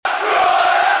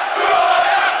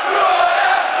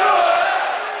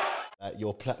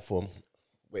your platform.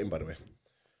 We're in, by the way.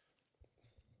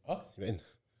 Huh? You're in.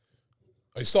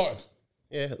 Oh, you started?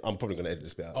 Yeah, I'm probably gonna edit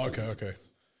this bit out. Oh, okay.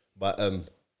 But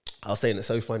I was saying it's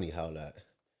so funny how like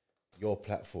your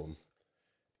platform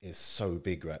is so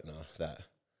big right now that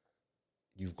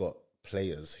you've got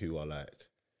players who are like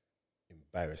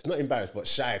not embarrassed, but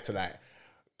shy to like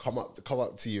come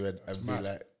up to you and be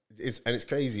like, it's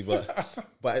crazy. But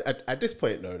but at this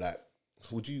point though, like,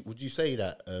 would you say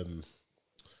that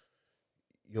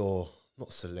you're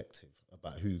not selective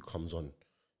about who comes on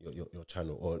your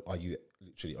channel, or are you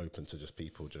literally open to just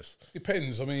people just?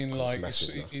 Depends. I mean, like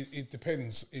it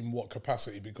depends in what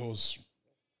capacity, because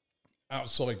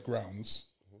outside grounds,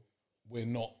 we're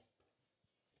not.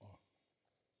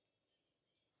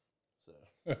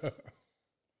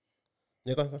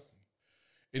 Yeah, go on.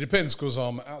 It depends, because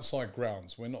outside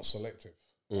grounds, we're not selective.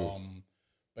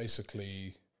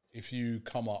 Basically, if you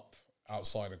come up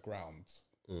outside of grounds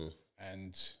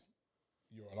and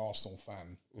you're an Arsenal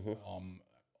fan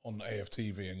on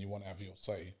AFTV and you want to have your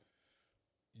say,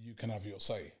 you can have your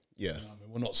say. Yeah. You know what I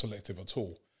mean? We're not selective at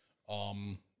all.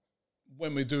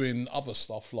 When we're doing other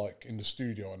stuff like in the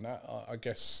studio and that, I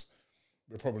guess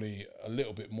we're probably a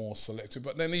little bit more selective.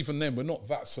 But then even then, we're not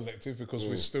that selective, because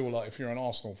we're still like, if you're an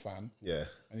Arsenal fan and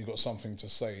you've got something to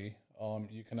say,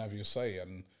 you can have your say.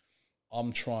 And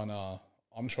I'm trying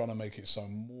to make it so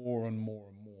more and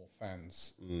more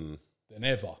fans than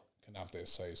ever can have their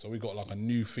say. So we got like a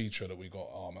new feature that we got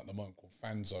at the moment called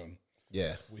Fan Zone.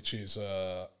 Yeah. Which is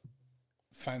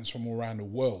fans from all around the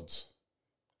world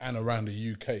and around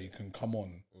the UK can come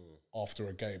on after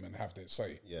a game and have their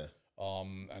say. Yeah.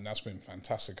 And that's been a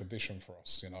fantastic addition for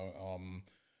us, you know.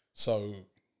 So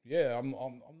yeah, I'm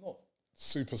not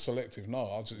super selective.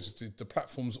 No, the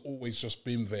platform's always just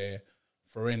been there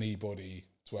for anybody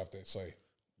to have their say.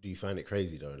 Do you find it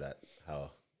crazy though that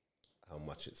how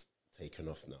much it's taken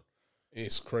off now?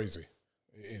 It's crazy.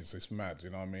 It is. It's mad.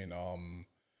 You know what I mean?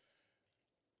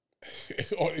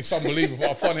 It's unbelievable.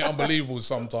 I find it unbelievable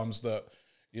sometimes that,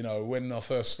 you know, when I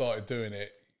first started doing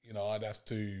it, you know, I'd have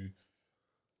to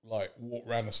like walk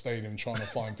around the stadium trying to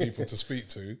find people to speak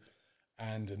to,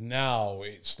 and now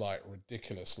it's like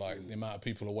ridiculous. Like the amount of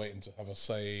people are waiting to have a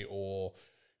say, or,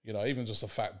 you know, even just the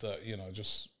fact that, you know,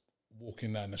 just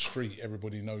walking down the street,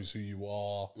 everybody knows who you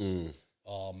are.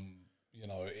 You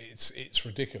know, it's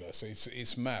ridiculous.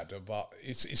 It's mad, but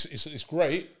it's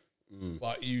great.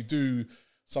 But you do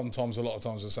sometimes, a lot of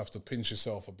times, just have to pinch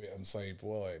yourself a bit and say,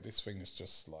 boy, this thing's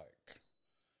just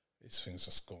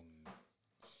gone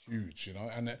huge, you know.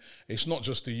 And it's not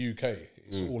just the UK;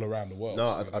 it's all around the world.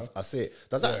 No, I see it.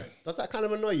 Does that kind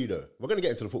of annoy you though? We're gonna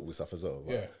get into the football stuff as well.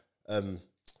 But, yeah.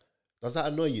 Does that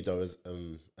annoy you though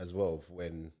as well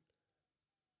when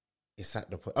it's at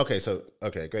the point? Okay,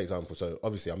 great example. So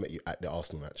obviously I met you at the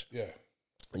Arsenal match. Yeah.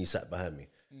 And you sat behind me.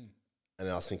 And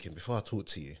I was thinking, before I talk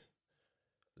to you,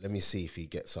 let me see if he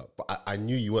gets up. But I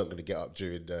knew you weren't going to get up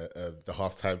during the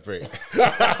halftime break.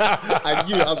 I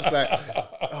knew. I was like,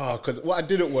 oh, because what I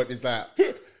didn't want is that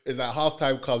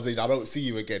halftime comes in, I don't see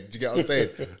you again. Do you get what I'm saying?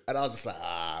 And I was just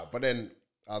like, but then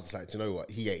I was like, do you know what?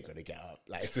 He ain't going to get up.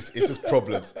 Like, it's just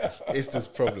problems. It's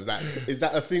just problems. Like, is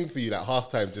that a thing for you? That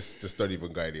halftime just don't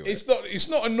even go anywhere? It's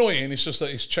not annoying. It's just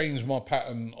that it's changed my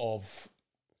pattern of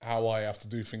how I have to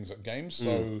do things at games.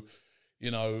 So, you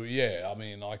know, yeah, I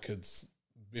mean, I could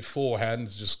beforehand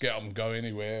just get up and go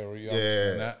anywhere or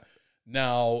and that.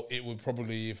 Now it would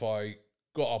probably, if I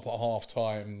got up at half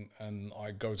time and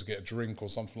I go to get a drink or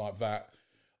something like that,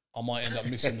 I might end up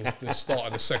missing the start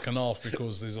of the second half,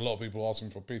 because there's a lot of people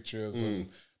asking for pictures and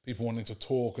people wanting to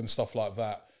talk and stuff like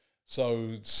that. So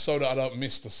that I don't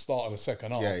miss the start of the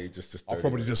second half, you just I'll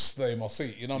probably just stay in my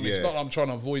seat. You know what I mean? It's not that I'm trying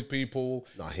to avoid people.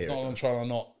 It's not that I'm trying to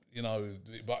not, you know,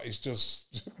 but it's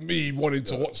just me wanting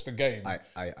to watch the game.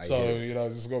 So, you know,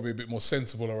 there's got to be a bit more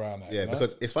sensible around that. Yeah, you know?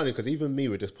 because it's funny, because even me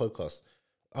with this podcast,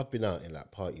 I've been out in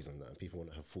like parties and that, and people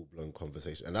want to have full blown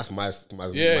conversation, and that's my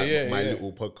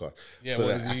little podcast. Yeah, so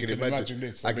I can imagine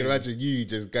this. I can imagine you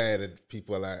just going and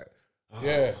people are like,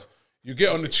 yeah, you get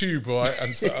on the tube, right,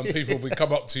 and people will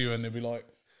come up to you and they'll be like,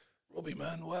 Robbie,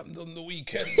 man, what happened on the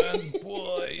weekend, man?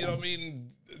 Boy, you know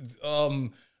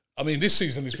what I mean? This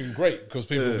season it's been great, because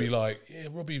people will be like, yeah,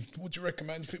 Robbie, what do you reckon,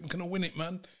 man? You think we're going to win it,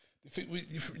 man?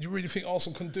 You really think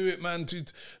Arsenal can do it, man?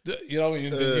 You know what I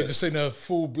mean? You're just in a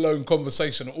full-blown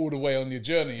conversation all the way on your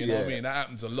journey, you know what I mean? That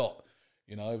happens a lot,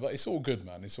 you know, but it's all good,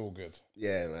 man. It's all good.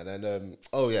 Yeah, man. And,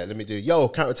 let me do,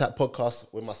 Counter Attack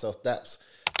Podcast with myself, Daps.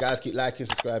 Guys, keep liking,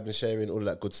 subscribing, sharing, all of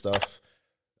that good stuff.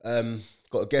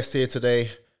 Got a guest here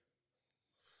today.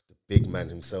 The big man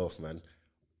himself, man.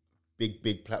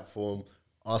 Big platform.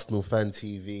 Arsenal Fan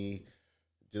TV.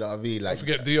 Do you know what I mean? Like, don't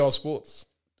forget DR Sports.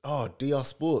 Oh, DR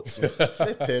Sports.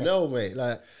 Flipping hell, mate.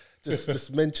 Like,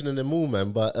 just mentioning them all,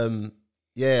 man. But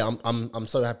yeah, I'm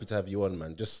so happy to have you on,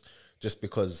 man. Just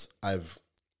because I've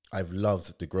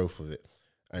loved the growth of it,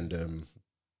 and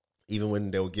even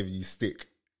when they'll give you stick,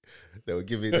 they'll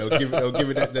give it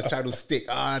the channel stick.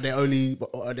 They're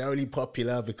only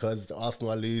popular because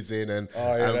Arsenal are losing and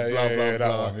blah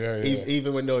blah.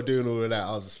 Even when they were doing all of that,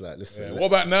 I was just like, listen. What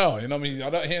about now? You know what I mean? I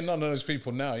don't hear none of those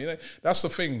people now. You know, that's the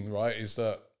thing, right? Is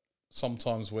that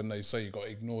sometimes when they say you got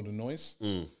to ignore the noise,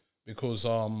 because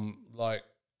like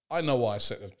I know why I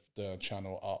set the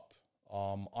channel up.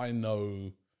 I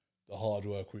know the hard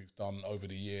work we've done over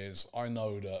the years. I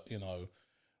know that, you know,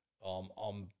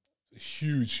 I'm a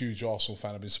huge Arsenal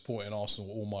fan. I've been supporting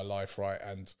Arsenal all my life, right?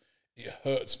 And it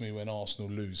hurts me when Arsenal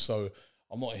lose. So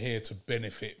I'm not here to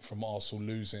benefit from Arsenal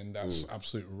losing. That's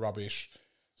absolute rubbish.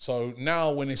 So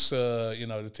now when it's, you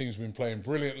know, the team's been playing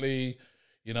brilliantly,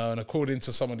 you know, and according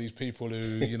to some of these people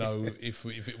who, you know, if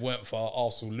it weren't for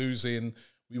Arsenal losing,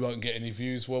 we won't get any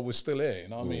views. Well, we're still here, you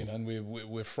know what I mean? And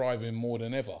we're thriving more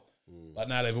than ever. But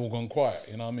now they've all gone quiet,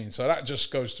 you know what I mean? So that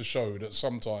just goes to show that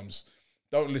sometimes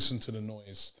don't listen to the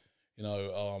noise. You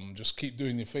know, just keep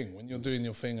doing your thing. When you're doing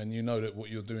your thing and you know that what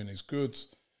you're doing is good,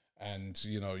 and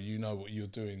you know what you're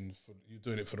doing. You're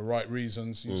doing it for the right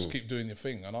reasons. You just keep doing your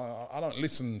thing. And I don't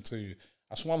listen to.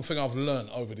 That's one thing I've learned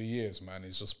over the years, man.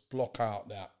 Is just block out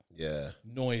that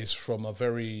noise from a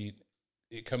very.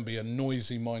 It can be a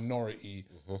noisy minority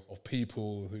of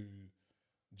people who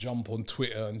jump on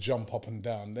Twitter and jump up and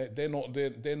down. They're not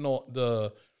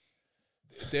the.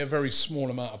 They're a very small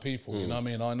amount of people, you know what I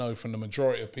mean? I know from the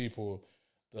majority of people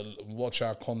that watch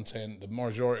our content, the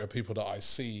majority of people that I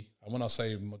see, and when I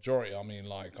say majority, I mean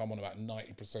like I'm on about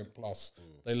 90% plus,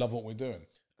 they love what we're doing.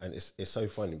 And it's so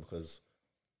funny because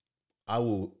I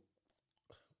watch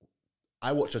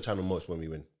your channel most when we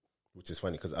win, which is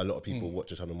funny because a lot of people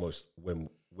watch your channel most when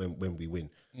we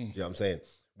win. You know what I'm saying?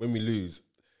 When we lose,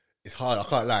 it's hard. I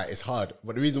can't lie, it's hard.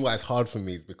 But the reason why it's hard for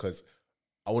me is because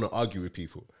I want to argue with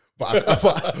people. But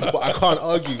I can't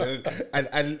argue,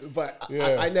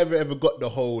 I never ever got the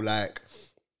whole like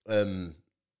the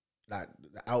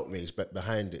outrage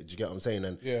behind it. Do you get what I'm saying?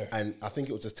 And I think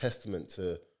it was just testament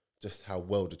to just how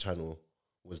well the channel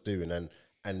was doing.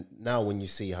 And now when you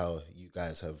see how you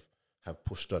guys have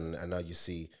pushed on, and now you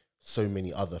see so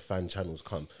many other fan channels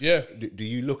come, do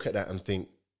you look at that and think,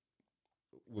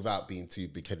 without being too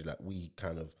big-headed, like we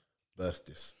kind of birthed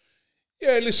this?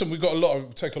 Yeah, listen, we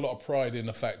take a lot of pride in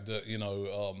the fact that, you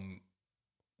know,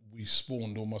 we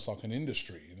spawned almost like an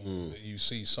industry. You know, that you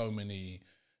see so many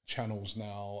channels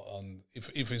now, and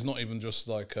if it's not even just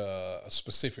like a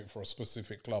specific for a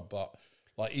specific club, but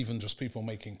like even just people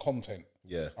making content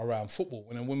around football.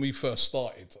 When we first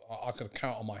started, I could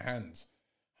count on my hands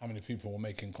how many people were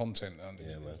making content, and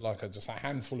just a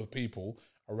handful of people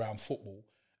around football.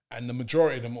 And the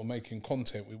majority of them were making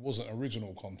content. It wasn't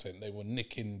original content. They were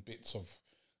nicking bits of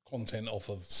content off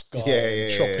of Sky,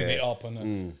 chopping it up.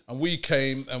 And we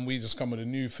came and we just come with a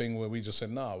new thing where we just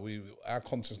said, our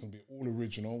content's going to be all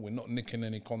original. We're not nicking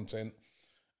any content.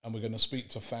 And we're going to speak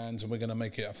to fans, and we're going to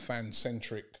make it a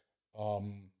fan-centric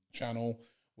channel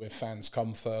where fans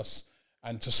come first.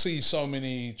 And to see so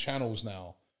many channels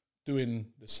now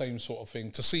doing the same sort of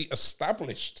thing, to see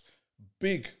established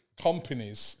big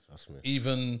companies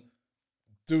even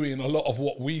doing a lot of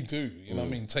what we do, you know what I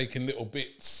mean, taking little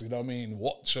bits, you know what I mean,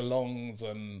 watch-alongs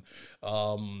and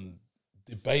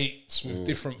debates with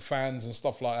different fans and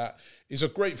stuff like that is a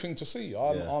great thing to see.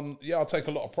 I take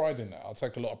a lot of pride in that. I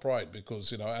take a lot of pride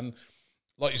because, you know, and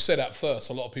like you said at first,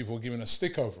 a lot of people were giving a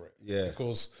stick over it. Yeah.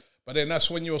 But then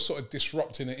that's when you're sort of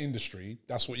disrupting the industry,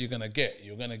 that's what you're going to get.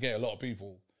 You're going to get a lot of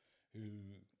people who,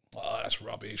 that's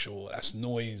rubbish or that's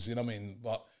noise, you know what I mean?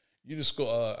 But you just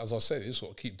got to, as I said, you just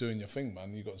got to keep doing your thing,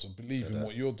 man. You got to believe in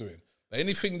what you're doing. But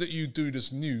anything that you do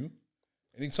that's new,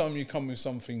 anytime you come with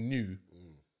something new,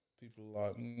 people are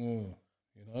like, you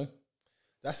know.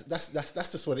 That's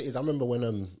just what it is. I remember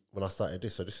when I started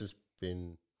this. So this has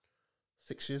been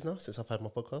 6 years now since I've had my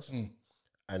podcast.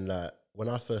 And when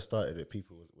I first started it,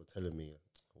 people were telling me,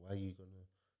 who's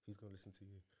gonna listen to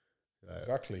you? Like,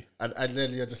 exactly. And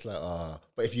then you're just like,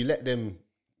 But if you let them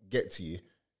get to you,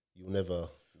 you'll never.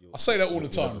 I say that all the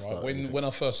time, right? When I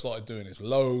first started doing this,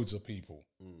 loads of people.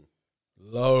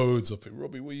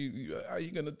 Robbie, how are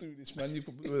you going to do this, man? You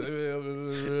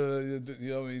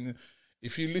know what I mean?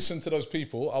 If you listen to those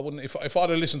people, I wouldn't. If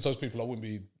I'd have listened to those people, I wouldn't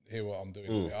be here what I'm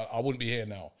doing. I wouldn't be here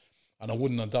now, and I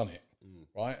wouldn't have done it,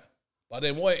 right? But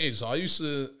then what it is, I used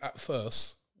to, at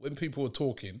first, when people were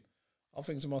talking, I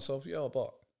think to myself,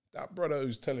 but that brother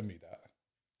who's telling me that,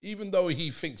 even though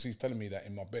he thinks he's telling me that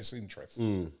in my best interest,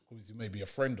 because he may be a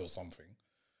friend or something,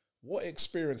 what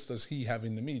experience does he have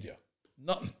in the media?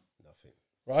 Nothing.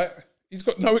 Right? He's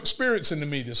got no experience in the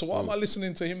media, so what am I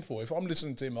listening to him for? If I'm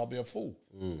listening to him, I'll be a fool.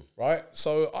 Right?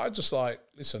 So I just like,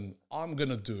 listen, I'm going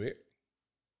to do it,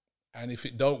 and if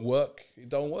it don't work, it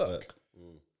don't work.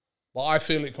 But I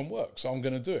feel it can work, so I'm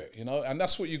going to do it, you know? And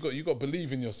that's what you got. You got to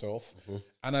believe in yourself.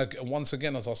 And once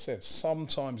again, as I said,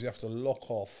 sometimes you have to lock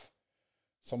off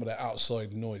some of the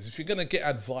outside noise. If you're going to get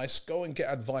advice, go and get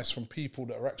advice from people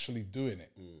that are actually doing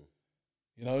it.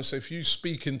 You know, so if you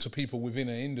speak into people within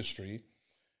an industry,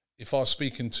 if I was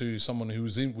speaking to someone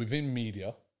who's within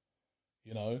media,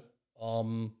 you know,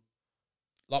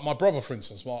 like my brother, for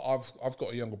instance, I've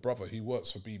got a younger brother. He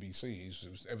works for BBC.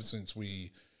 He's ever since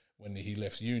when he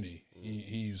left uni,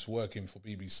 he's working for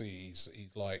BBC. He's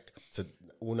like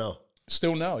all now.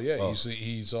 Still now, yeah. Oh.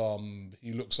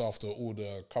 He looks after all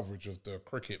the coverage of the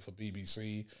cricket for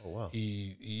BBC. Oh wow.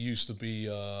 He used to be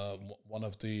one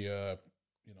of the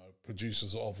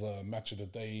producers of Match of the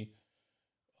Day.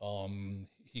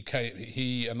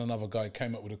 He and another guy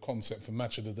came up with a concept for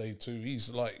Match of the Day too. He's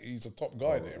a top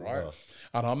guy there, right? Wow.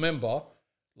 And I remember,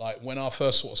 like, when I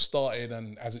first sort of started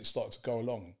and as it started to go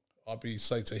along, I'd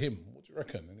say to him, "What do you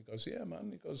reckon?" And he goes, "Yeah,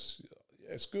 man." He goes,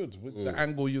 "Yeah, it's good with the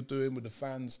angle you're doing with the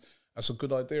fans. That's a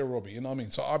good idea, Robbie." You know what I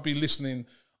mean? So I'd be listening.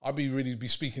 I'd be really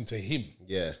speaking to him.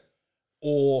 Yeah.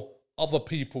 Or other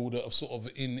people that are sort of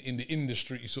in the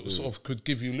industry sort of could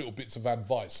give you little bits of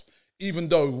advice, even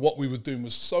though what we were doing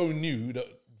was so new that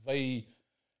they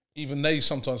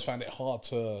sometimes found it hard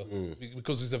to,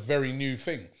 because it's a very new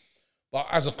thing. But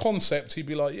as a concept, he'd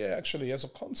be like, "Yeah, actually, as a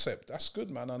concept, that's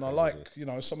good, man." And I like,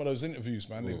 some of those interviews,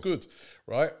 man, they're good,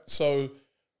 right? So,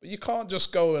 but you can't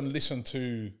just go and listen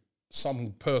to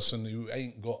some person who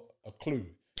ain't got a clue.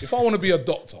 If I want to be a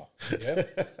doctor,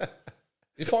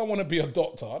 if I want to be a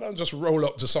doctor, I don't just roll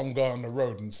up to some guy on the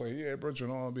road and say, "Yeah,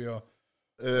 brethren, I'll be a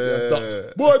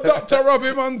doctor." Boy, Dr.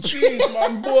 Robbie, man, jeez,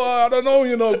 man, boy, I don't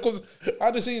know, because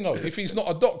how does he know if he's not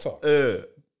a doctor?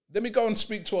 Let me go and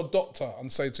speak to a doctor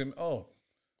and say to him, "Oh,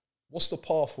 what's the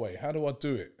pathway? How do I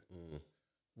do it?"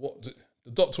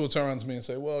 The doctor will turn around to me and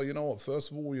say, "Well, you know what,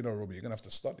 first of all, Robbie, you're going to have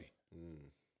to study.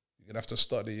 You're going to have to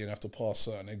study, you're going to have to pass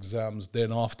certain exams.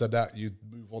 Then after that, you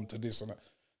move on to this and that."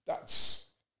 That's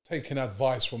taking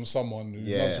advice from someone who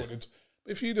knows what it is.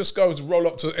 If you just go to roll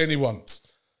up to anyone,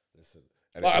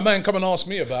 like a man come and ask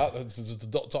me about the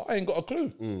doctor, I ain't got a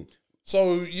clue.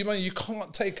 So you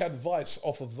can't take advice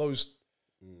off of those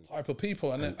type of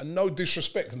people, and no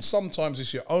disrespect. And sometimes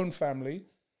it's your own family,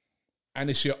 and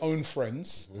it's your own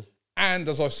friends, and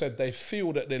as I said, they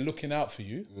feel that they're looking out for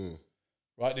you.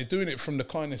 Right? They're doing it from the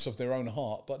kindness of their own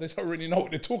heart, but they don't really know what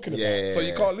they're talking about. So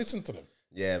you can't listen to them.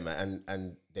 Yeah, man,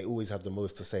 and they always have the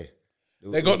most to say.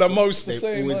 They got the most to say,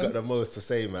 man. They always got the most to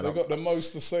say, man. They got the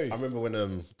most to say. I remember when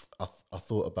I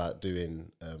thought about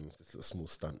doing this little small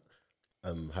stunt.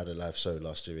 Had a live show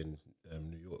last year in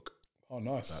New York. Oh,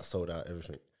 nice. That sold out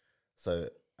everything. So, and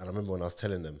I remember when I was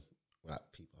telling them, like,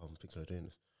 people, I'm thinking of doing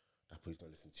this. That boy's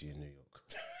going to listen to you in New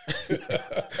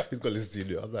York. He's going to listen to you in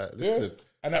New York. I'm like, listen. Yeah.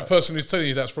 And that person who's telling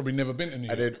you that's probably never been to New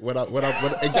York. And then when I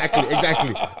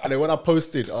exactly. And then when I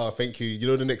posted, "Oh, thank you,"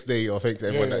 the next day, thanks to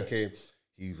everyone that came,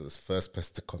 he was first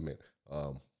person to comment,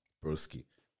 broski.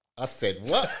 I said,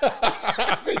 what?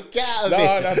 I said, get out of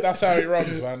here. No, that's how it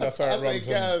runs, man. That's how it runs. I said,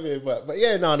 get out of here. But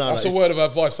yeah, no. That's a word of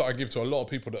advice that I give to a lot of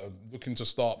people that are looking to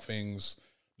start things,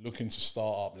 looking to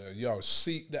start up.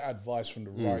 Seek the advice from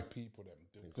the right people.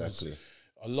 Exactly.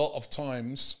 A lot of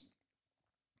times,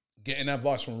 getting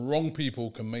advice from wrong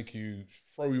people can make you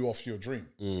throw you off your dream.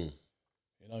 You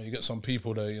get some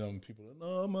people that, people are,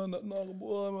 "No, man, no,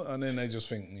 boy," and then they just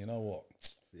think, you know what?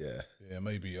 Yeah,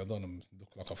 maybe I don't look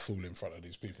like a fool in front of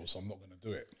these people, so I'm not going to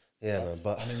do it. Yeah, man.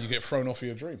 And then you get thrown off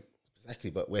your dream. Exactly,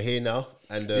 but we're here now,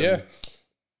 and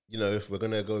we're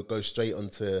going to go straight on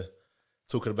to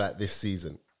talking about this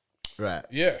season, right?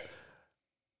 Yeah.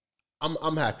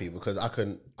 I'm happy because I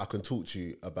can talk to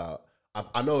you about.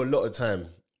 I know a lot of time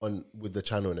with the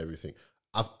channel and everything.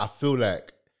 I feel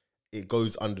like it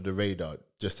goes under the radar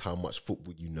just how much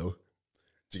football you know.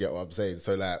 Do you get what I'm saying?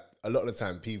 So like a lot of the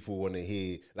time people want to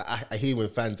hear, like I hear when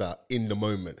fans are in the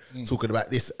moment talking about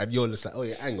this and you're just like, "Oh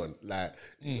yeah, hang on." Like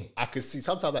I can see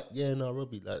sometimes like, "Yeah, no,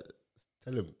 Robbie, like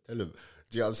tell him. Do you know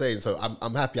what I'm saying? So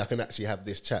I'm happy I can actually have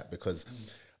this chat because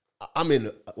I'm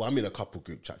in a couple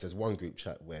group chats. There's one group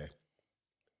chat where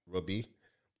Robbie,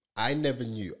 I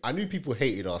knew people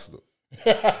hated Arsenal.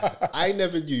 I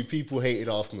never knew people hated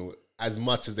Arsenal as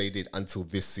much as they did until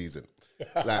this season.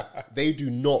 Like, they do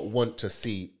not want to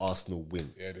see Arsenal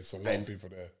win. Yeah, there's a lot of people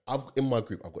there. In my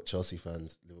group, I've got Chelsea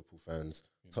fans, Liverpool fans,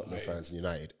 Tottenham fans, and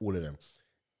United, all of them.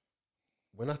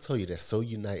 When I tell you they're so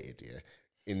united,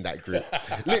 in that group,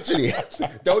 literally,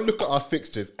 they'll look at our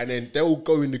fixtures and then they'll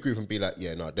go in the group and be like,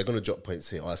 yeah, no, they're going to drop points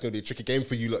here. Oh, it's going to be a tricky game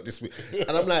for you lot this week.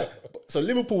 And I'm like, so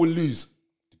Liverpool will lose,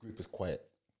 the group is quiet.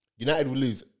 United will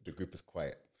lose, the group is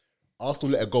quiet.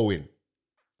 Arsenal let a goal in.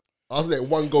 Arsenal let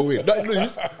one go in. Not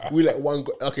lose, we let one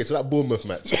go. Okay, so that Bournemouth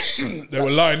match. They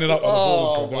were lining up.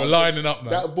 They were lining up,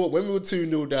 man. That ball, when we were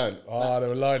 2-0 down. They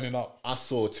were lining up. I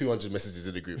saw 200 messages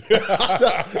in the group.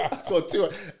 I saw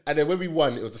 200. And then when we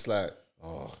won, it was just like,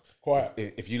 quiet.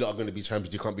 If you lot are going to be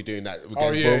champions, you can't be doing that.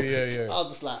 Yeah. I was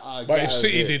just like, but if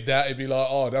City did that, it'd be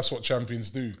like, that's what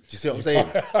champions do. Do you see what I'm saying?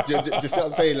 do you see what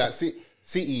I'm saying? Like,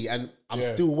 City, and I'm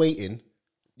still waiting.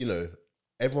 You know,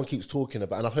 everyone keeps talking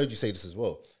about, and I've heard you say this as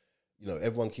well. You know,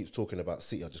 everyone keeps talking about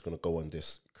City are just going to go on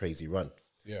this crazy run.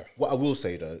 Yeah. What I will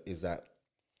say, though, is that,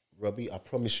 Robbie, I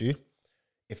promise you,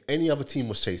 if any other team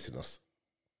was chasing us,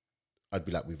 I'd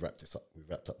be like, we've wrapped this up. We've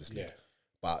wrapped up this league. Yeah.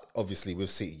 But obviously with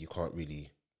City, you can't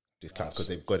really discount because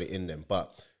they've got it in them.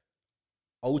 But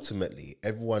ultimately,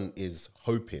 everyone is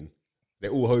hoping,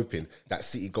 they're all hoping that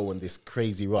City go on this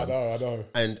crazy run. I know.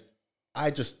 And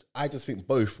I just think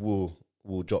both will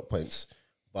drop points.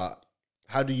 But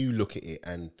how do you look at it,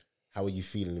 and how are you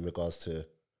feeling in regards to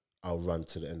our run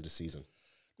to the end of the season?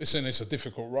 Listen, it's a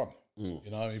difficult run. You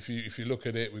know, if you look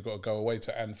at it, we've got to go away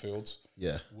to Anfield.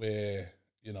 Yeah. Where,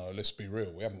 you know, let's be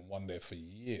real, we haven't won there for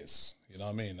years. You know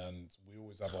what I mean? And we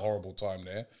always have a horrible time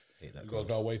there. We've got to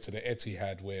go away to the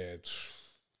Etihad, where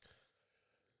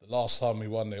the last time we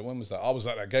won there, when was that? I was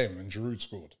at that game and Giroud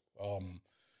scored.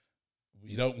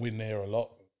 We don't win there a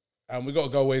lot. And we got to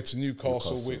go away to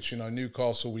Newcastle, which, you know,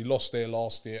 Newcastle, we lost there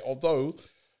last year. Although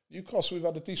Newcastle, we've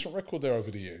had a decent record there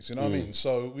over the years, you know what I mean?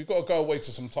 So we've got to go away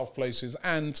to some tough places.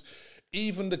 And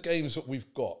even the games that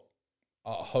we've got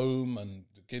at home and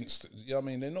against, you know what I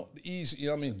mean, they're not easy. You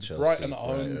know what I mean? Chelsea, Brighton at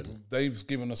home, they've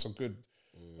given us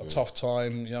a tough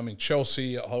time. You know what I mean?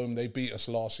 Chelsea at home, they beat us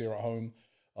last year at home.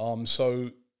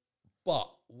 But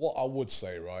what I would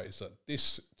say, right, is that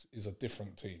this is a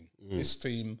different team. This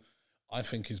team, I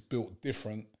think, is built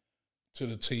different to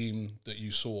the team that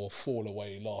you saw fall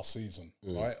away last season,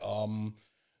 right?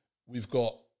 We've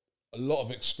got a lot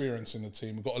of experience in the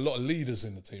team. We've got a lot of leaders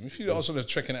in the team. I was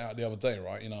checking it out the other day,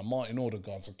 right? You know, Martin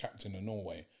Odegaard's the captain of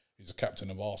Norway. He's a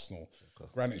captain of Arsenal.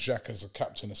 Granit Xhaka's the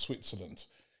captain of Switzerland.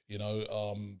 You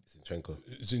know,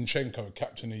 Zinchenko,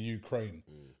 captain of Ukraine.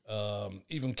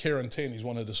 Even Kieran Tierney is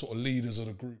one of the sort of leaders of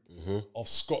the group of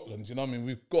Scotland. You know what I mean?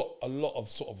 We've got a lot of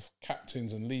sort of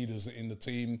captains and leaders in the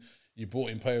team. You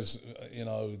brought in players, you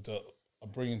know, that are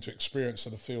bringing to experience to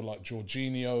the field, like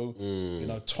Jorginho, you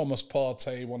know, Thomas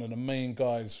Partey, one of the main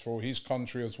guys for his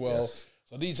country as well. Yes.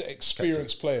 So these are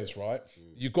experienced players, right?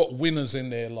 You've got winners in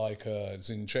there like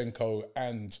Zinchenko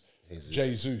and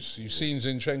Jesus. You've seen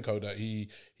Zinchenko, that he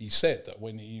said that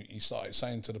when he started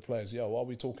saying to the players, yo, are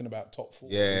we talking about top four?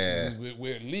 Yeah.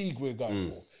 We're league we're going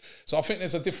for. So I think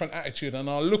there's a different attitude. And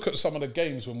I look at some of the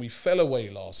games when we fell away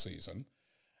last season,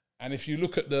 and if you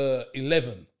look at the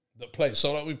 11 that played,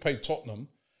 so like we played Tottenham,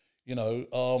 you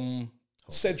know,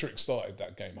 Cedric started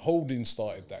that game. Holding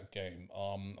started that game.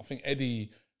 I think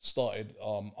Eddie started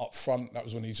up front. That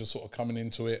was when he's just sort of coming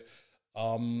into it.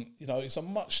 You know, it's a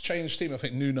much changed team. I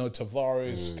think Nuno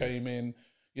Tavares came in.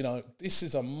 You know, this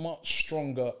is a much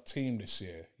stronger team this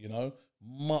year, you know,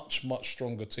 much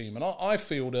stronger team. And I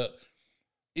feel that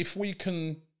if we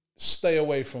can stay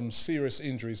away from serious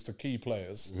injuries to key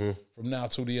players from now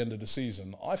till the end of the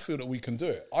season, I feel that we can do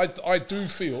it. I do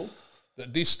feel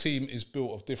that this team is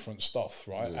built of different stuff,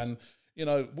 right? And, you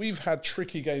know, we've had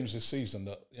tricky games this season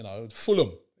that, you know,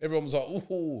 Fulham, everyone was like,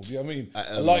 ooh, you know what I mean?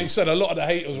 Like you said, a lot of the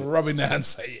haters were rubbing their hands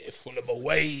saying, yeah, Fulham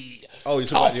away. Oh, you're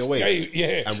talking about the away? Game,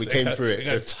 yeah. And we came through it.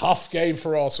 A tough game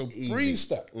for Arsenal. Breeze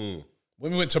that.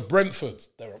 When we went to Brentford,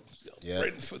 they were,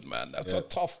 Brentford, man, that's a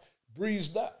tough,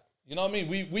 breeze that. You know what I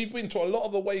mean? We've been to a lot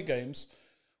of away games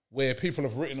where people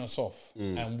have written us off,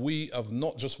 and we have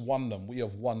not just won them, we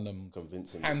have won them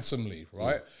handsomely,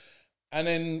 right? And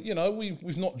then, you know,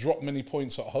 we've not dropped many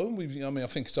points at home. You know, I mean, I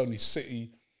think it's only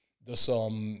City that's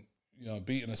you know,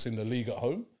 beating us in the league at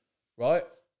home, right?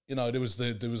 You know, there was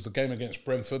the game against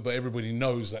Brentford, but everybody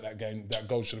knows that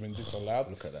goal should have been disallowed.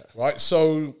 Look at that, right?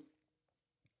 So,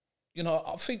 you know,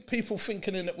 I think people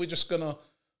thinking that we're just gonna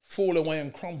fall away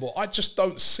and crumble. I just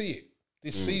don't see it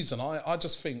this season. I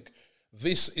just think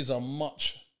this is a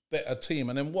much better team.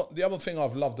 And then what the other thing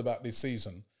I've loved about this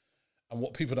season, and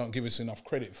what people don't give us enough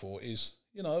credit for, is,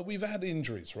 you know, we've had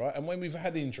injuries, right? And when we've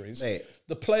had injuries, Mate.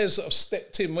 the players that have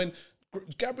stepped in, when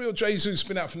Gabriel Jesus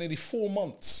been out for nearly 4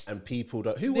 months. And people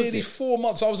that... Who was Nearly it? 4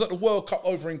 months. I was at the World Cup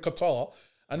over in Qatar,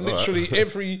 and literally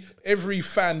every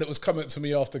fan that was coming to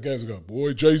me after games would go,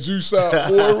 boy, Jesus out,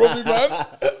 boy, Robbie, man.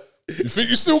 You think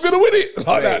you're still going to win it?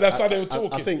 Like that. That's how they were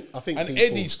talking. I think and people...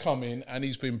 Eddie's come in, and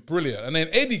he's been brilliant. And then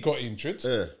Eddie got injured.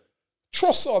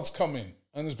 Trossard's come in,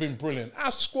 and has been brilliant.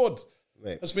 Our squad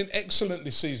has been excellent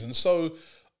this season. So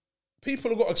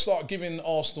people have got to start giving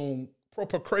Arsenal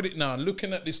proper credit now and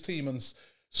looking at this team and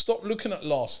stop looking at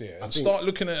last year and start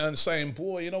looking at it and saying,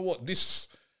 boy, you know what, this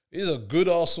is a good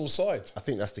Arsenal side. I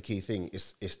think that's the key thing.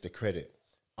 It's the credit.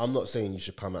 I'm not saying you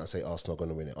should come out and say Arsenal are going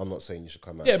to win it. I'm not saying you should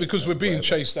come out. Yeah, because we're being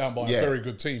chased down by a very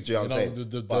good team. Do you know what I'm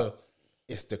saying? But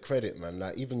it's the credit, man.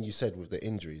 Like, even you said with the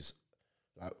injuries,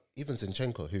 like, even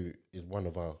Zinchenko, who is one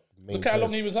of our main Look how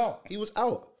long he was out. He was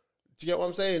out. Do you get what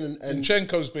I'm saying? And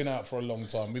Zinchenko's been out for a long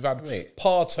time. We've had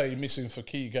Partey missing for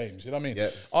key games. You know what I mean?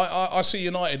 Yep. I see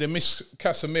United, they miss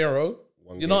Casemiro.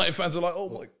 United fans are like, oh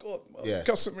my God,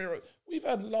 Casemiro. We've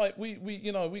had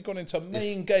we've gone into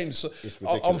main games. So,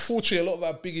 unfortunately, a lot of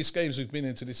our biggest games we've been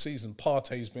into this season,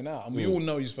 Partey's been out, and we all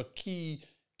know he's a key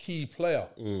player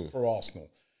for Arsenal.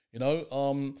 You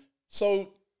know, so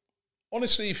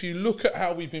honestly, if you look at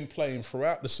how we've been playing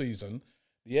throughout the season,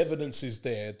 the evidence is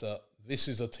there that this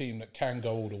is a team that can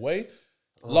go all the way.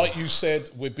 Like you said,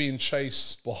 we're being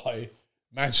chased by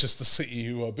Manchester City,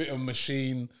 who are a bit of a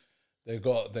machine. They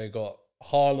got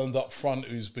Haaland up front,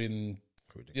 who's been,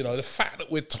 you know, the fact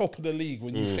that we're top of the league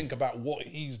when you think about what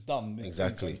he's done.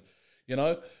 Exactly. You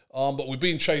know, but we're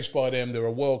being chased by them. They're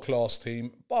a world-class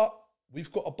team, but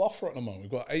we've got a buffer at the moment.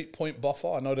 We've got an 8-point buffer.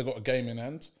 I know they've got a game in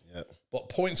hand, but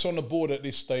points on the board at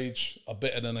this stage are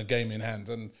better than a game in hand.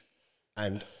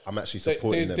 And I'm actually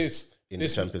supporting them in the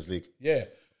Champions League. Yeah.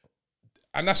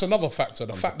 And that's another factor.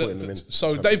 The fact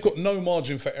that they've got no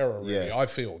margin for error, really, I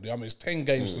feel. I mean, it's 10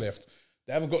 games left.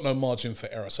 They haven't got no margin for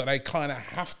error. So they kind of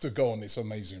have to go on this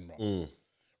amazing run.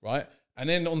 Right? And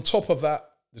then on top of that,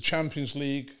 the Champions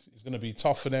League is going to be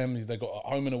tough for them. They've got a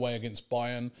home and away against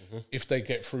Bayern. If they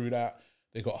get through that,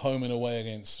 they've got home and away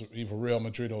against either Real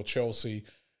Madrid or Chelsea.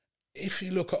 If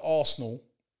you look at Arsenal,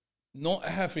 not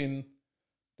having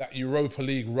that Europa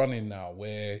League running now,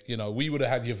 where, you know, we would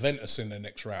have had Juventus in the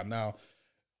next round. Now,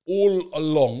 all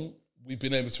along, we've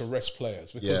been able to rest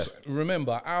players because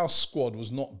remember, our squad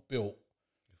was not built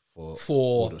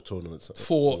for the tournaments.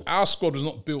 Our squad was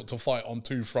not built to fight on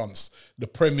two fronts: the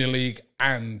Premier League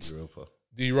and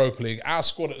the Europa League. Our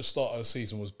squad at the start of the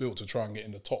season was built to try and get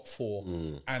in the top 4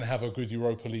 and have a good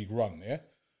Europa League run. Yeah,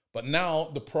 but now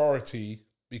the priority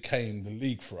became the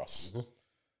league for us.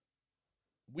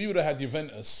 We would have had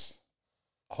Juventus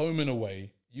home and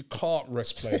away. You can't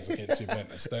rest players against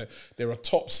Juventus. They're a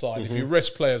top side. If you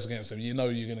rest players against them, you know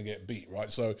you're going to get beat, right?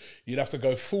 So you'd have to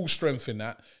go full strength in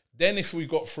that. Then if we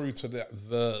got through to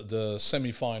the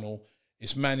semi-final,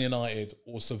 it's Man United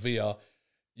or Sevilla.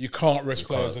 You can't rest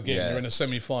players again. You're in a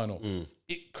semi-final.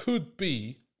 It could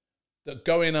be that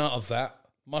going out of that,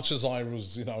 much as I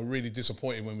was, you know, really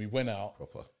disappointed when we went out,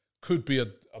 could be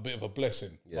a bit of a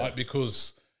blessing, right?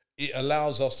 Because it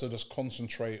allows us to just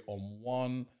concentrate on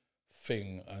one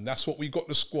thing, and that's what we got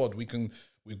the squad.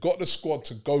 We've got the squad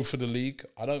to go for the league.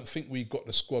 I don't think we got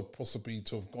the squad possibly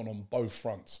to have gone on both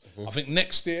fronts. I think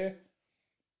next year,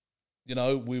 you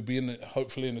know, we'll be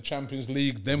hopefully in the Champions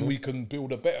League. Then we can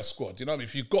build a better squad. You know,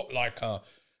 if you got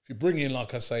if you bring in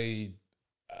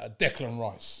Declan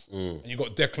Rice, and you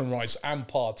got Declan Rice and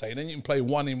Partey, then you can play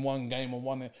one in one game and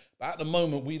one in. But at the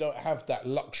moment, we don't have that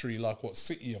luxury like what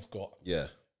City have got. Yeah,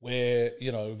 where,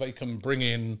 you know, they can bring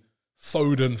in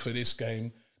Foden for this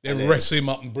game, then rest him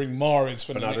up and bring Mahrez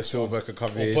for the next Silva one. Could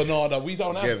come in. Bernardo, we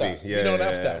don't have that. We don't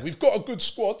have that. We've got a good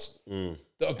squad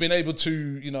that have been able to,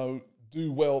 you know,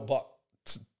 do well, but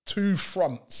two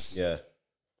fronts. Yeah.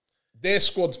 Their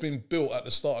squad's been built at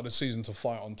the start of the season to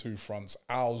fight on two fronts.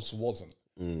 Ours wasn't.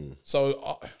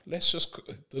 So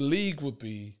the league would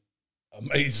be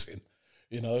amazing.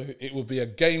 You know, it would be a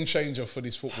game changer for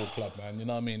this football club, man. You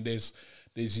know what I mean?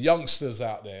 There's youngsters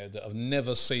out there that have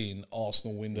never seen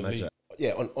Arsenal win the league.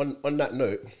 Yeah, on that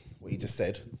note, what you just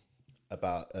said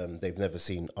about they've never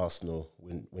seen Arsenal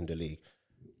win the league,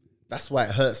 that's why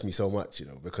it hurts me so much, you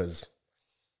know, because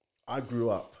I grew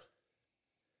up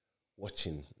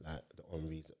watching like the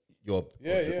Henry. You're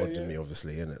older than me,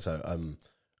 obviously, innit? So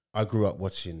I grew up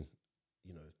watching,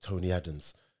 you know, Tony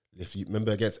Adams. If you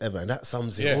remember against Everton, that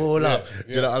sums it all up.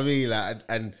 Do you know what I mean? Like,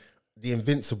 and the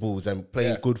Invincibles and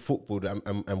playing good football,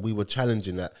 and we were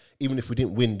challenging that. Even if we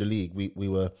didn't win the league, we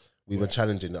were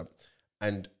challenging that.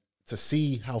 And to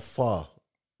see how far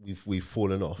we've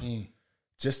fallen off.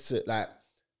 Just to like,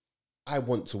 I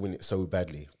want to win it so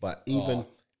badly, but even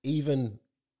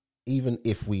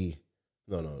if we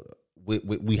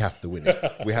have to win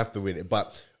it. We have to win it.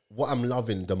 But what I'm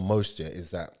loving the most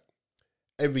is that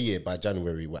every year by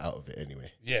January we're out of it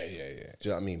anyway. Yeah. Do you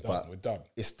know what I mean? We're done.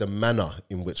 It's the manner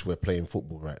in which we're playing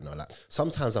football right now. Like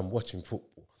sometimes I'm watching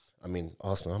football. I mean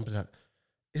Arsenal. I'm like,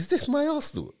 is this my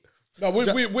Arsenal? No,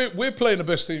 we're playing the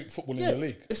best team football in the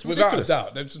league. It's without ridiculous.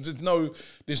 a doubt.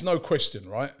 There's no question,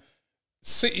 right?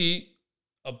 City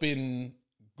have been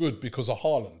good because of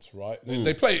Haaland, right?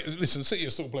 They play. Listen, City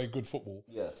have still played good football,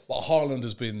 but Haaland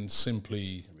has been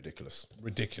simply ridiculous.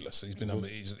 He's been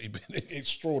he's been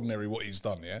extraordinary what he's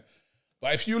done. Yeah,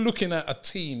 but if you're looking at a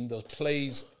team that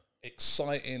plays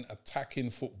exciting,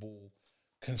 attacking football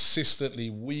consistently,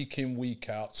 week in, week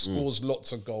out, scores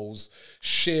lots of goals,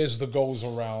 shares the goals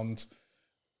around,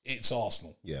 it's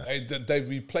Arsenal. Yeah,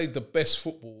 we played the best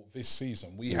football this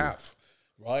season. We have,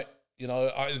 right? You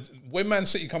know, when Man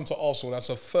City come to Arsenal, that's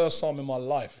the first time in my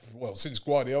life, well, since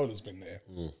Guardiola's been there,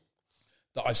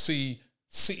 that I see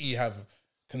City have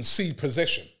concede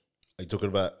possession. Are you talking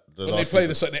about when they played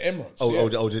us at the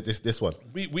Emirates? This one.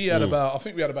 We had I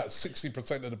think we had about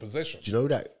 60% of the possession. Do you know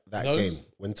that game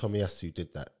when Tomiyasu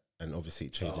did that, and obviously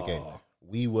it changed the game?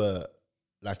 We were,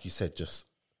 like you said, just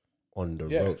on the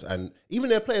ropes, and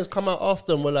even their players come out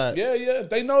after and were like,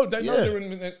 they know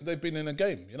they've been in a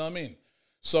game. You know what I mean?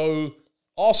 So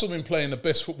Arsenal have been playing the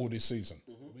best football this season.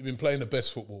 We've been playing the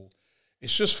best football.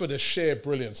 It's just for the sheer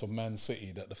brilliance of Man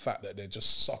City, that the fact that they're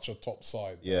just such a top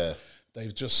side. Yeah,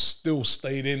 they've just still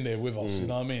stayed in there with us. You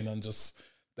know what I mean? And just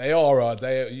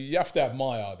you have to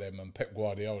admire them and Pep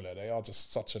Guardiola. They are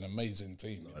just such an amazing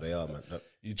team. They are, man.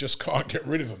 You just can't get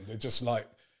rid of them. They're just like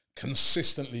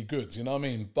consistently good. You know what I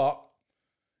mean? But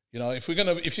you know, if you're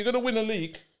gonna win a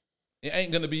league, it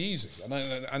ain't gonna be easy.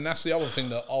 And that's the other thing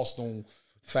that Arsenal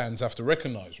fans have to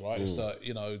recognise, right? Is that,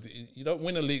 you know, you don't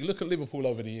win a league. Look at Liverpool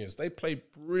over the years. They played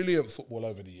brilliant football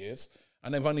over the years,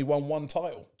 and they've only won one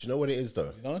title. Do you know what it is,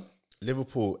 though? You know?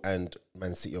 Liverpool and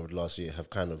Man City over the last year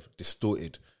have kind of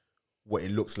distorted what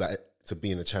it looks like to be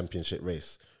in a championship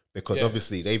race. Because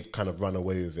obviously they've kind of run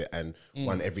away with it and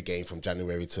won every game from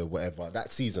January to whatever. That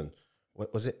season,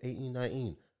 what was it,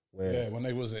 18-19? When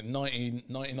they was at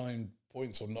 99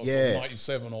 points or not,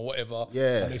 97 or whatever,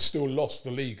 and they still lost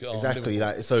the league. Exactly.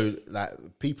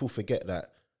 People forget that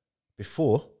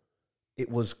before it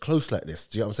was close like this.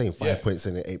 Do you know what I'm saying? 5 points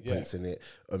in it, 8 points in it,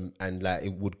 and like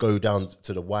it would go down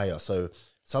to the wire. So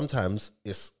sometimes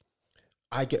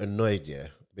I get annoyed,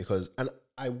 because, and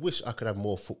I wish I could have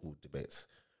more football debates,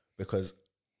 because,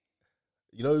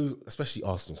 you know, especially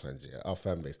Arsenal fans, our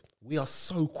fan base, we are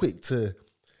so quick to,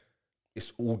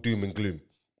 it's all doom and gloom.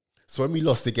 So when we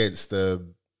lost against,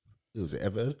 was it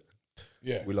Everton?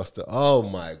 Yeah. We lost oh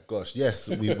my gosh, yes,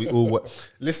 we all were.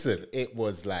 Listen, it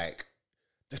was like,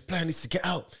 this player needs to get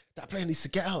out. That player needs to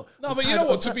get out. No, but you know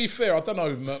what, to be fair, I don't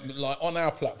know, like on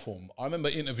our platform, I remember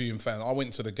interviewing fans. I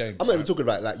went to the game. I'm not even talking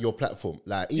about like your platform.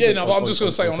 Like, but I'm just going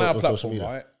to say on our platform,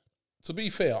 right? To be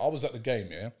fair, I was at the game,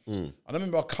 and I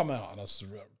remember I come out and I was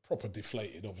proper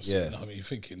deflated, obviously. You know what I mean? You're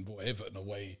thinking, boy, Everton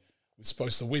away, we're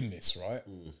supposed to win this, right?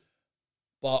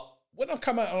 But when I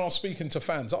come out and I was speaking to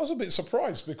fans, I was a bit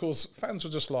surprised, because fans were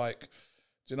just like, do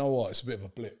you know what? It's a bit of a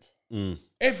blip.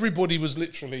 Everybody was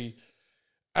literally,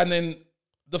 and then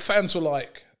the fans were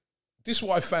like, this is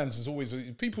why fans is always,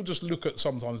 people just look at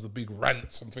sometimes the big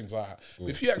rants and things like that. But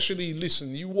if you actually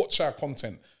listen, you watch our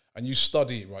content and you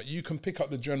study it, right, you can pick up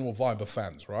the general vibe of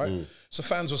fans, right? So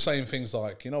fans were saying things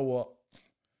like, you know what?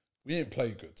 We didn't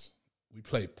play good. We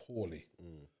played poorly.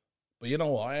 But you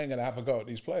know what? I ain't going to have a go at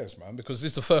these players, man, because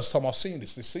this is the first time I've seen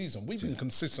this season. We've been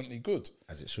consistently good.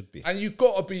 As it should be. And you've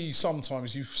got to be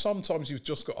sometimes you've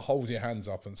just got to hold your hands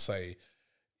up and say,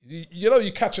 you know,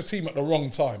 you catch a team at the wrong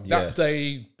time. That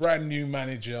day, brand new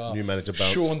manager bounce.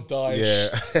 Sean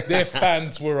Dyche. Their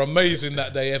fans were amazing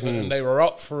that day, Everton. They were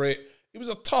up for it. It was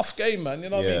a tough game, man. You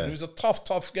know what I mean? It was a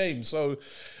tough game. So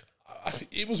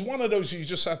it was one of those you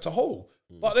just had to hold.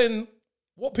 But then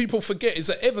what people forget is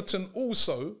that Everton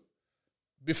also,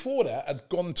 before that, had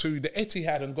gone to the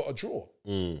Etihad and got a draw.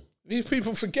 These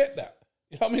people forget that.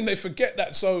 You know what I mean? They forget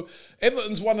that. So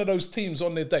Everton's one of those teams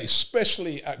on their day,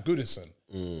 especially at Goodison.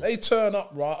 They turn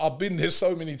up, right? I've been there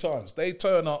so many times. They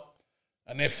turn up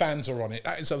and their fans are on it.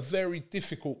 That is a very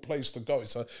difficult place to go.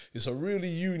 It's a really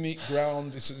unique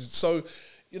ground. So,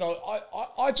 you know,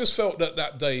 I just felt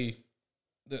that day,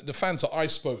 the fans that I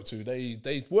spoke to,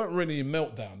 they weren't really in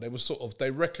meltdown. They were they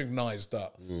recognised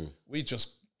that we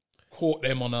just caught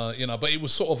them on but it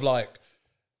was sort of like,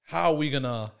 how are we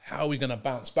gonna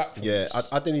bounce back from this?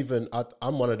 I didn't even.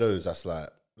 I'm one of those that's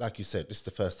like you said, this is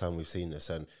the first time we've seen this,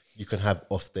 and you can have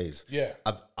off days. Yeah,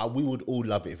 we would all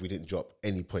love it if we didn't drop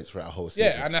any points throughout our whole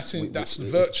season. Yeah, and that's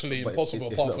virtually impossible.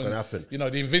 It's apart not from going to happen.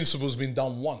 the Invincible's been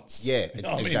done once. Yeah, you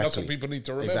know what I mean, that's what people need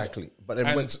to remember. Exactly, but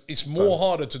then it's more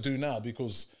harder to do now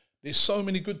because there's so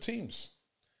many good teams.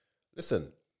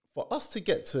 Listen, for us to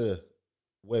get to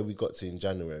where we got to in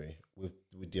January with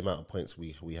the amount of points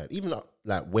we had, even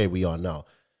like where we are now,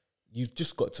 you've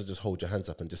just got to just hold your hands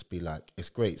up and just be like, it's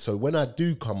great. So when I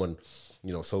do come on,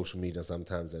 social media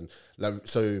sometimes, and like,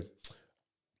 so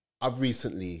I've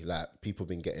recently, like, people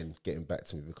been getting back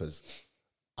to me because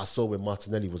I saw when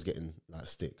Martinelli was getting like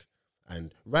stick,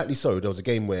 and rightly so. There was a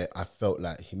game where I felt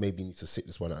like he maybe needs to sit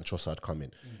this one out and Trossard come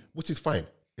in, which is fine.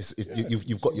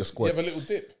 You've got your squad. You have a little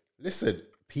dip. Listen,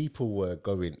 people were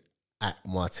going at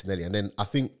Martinelli, and then I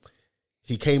think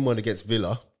he came on against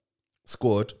Villa,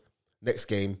 scored. Next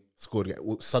game, scored again.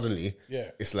 Well, suddenly,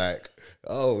 it's like,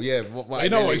 oh yeah.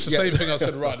 It's the same thing I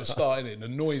said right at the start, innit? The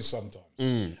noise sometimes.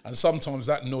 And sometimes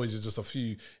that noise is just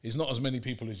it's not as many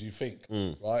people as you think,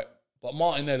 right? But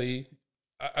Martinelli,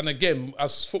 and again,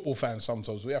 as football fans,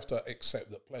 sometimes we have to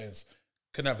accept that players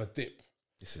can have a dip.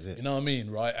 This is it. You know what I mean,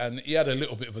 right? And he had a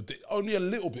little bit of a dip, only a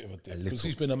little bit of a dip, because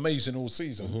he's been amazing all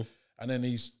season. And then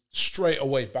he's straight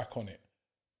away back on it.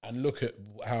 And look at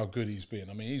how good he's been.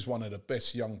 I mean, he's one of the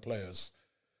best young players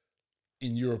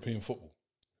in European football.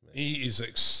 Man. He is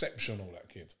exceptional, that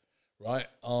kid, right?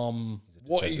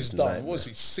 What he's done, what is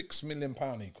he, £6 million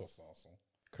he cost Arsenal?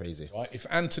 Crazy. Right? If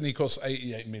Anthony costs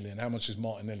 88 million, how much is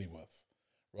Martinelli worth?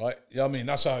 Right? Yeah, I mean,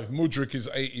 that's how, if Mudryk is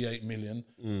 88 million,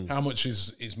 how much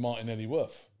is Martinelli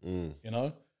worth? You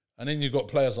know? And then you've got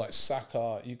players like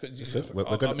Saka. We're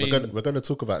going to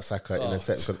talk about Saka in a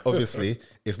second, because obviously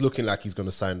it's looking like he's going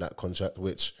to sign that contract,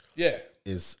 which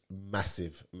is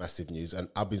massive, massive news. And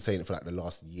I've been saying it for like the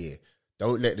last year.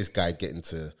 Don't let this guy get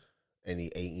into any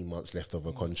 18 months left of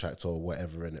a contract or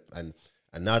whatever. And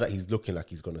now that he's looking like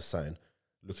he's going to sign,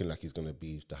 looking like he's going to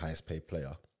be the highest paid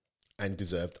player, and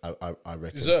deserved, I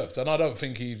reckon. Deserved, and I don't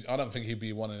think he'd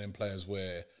be one of them players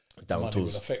where down money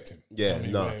would affect him. Yeah,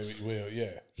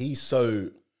 He's so.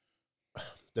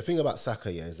 The thing about Saka,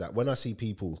 is that when I see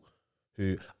people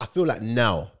who, I feel like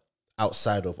now,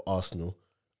 outside of Arsenal,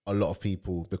 a lot of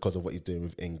people, because of what he's doing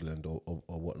with England or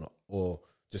whatnot, or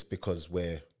just because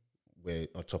we're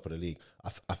on top of the league,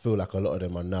 I feel like a lot of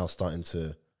them are now starting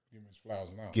to give him his flowers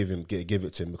now. Give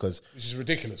it to him, because which is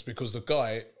ridiculous, because the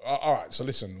guy. All right, so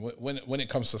listen, when it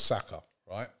comes to Saka,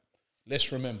 right?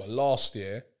 Let's remember last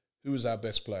year, who was our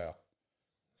best player?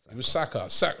 It was Saka.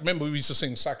 Remember, we used to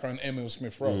sing Saka and Emile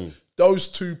Smith-Rowe. Those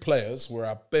two players were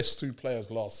our best two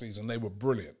players last season. They were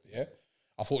brilliant, yeah?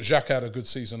 I thought Xhaka had a good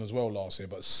season as well last year,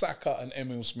 but Saka and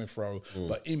Emile Smith-Rowe,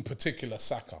 but in particular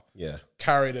Saka,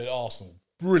 carried at Arsenal.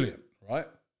 Brilliant, right?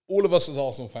 All of us as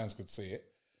Arsenal fans could see it.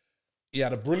 He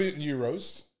had a brilliant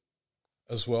Euros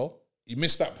as well. He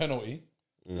missed that penalty.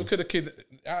 Look at the kid.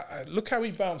 Look how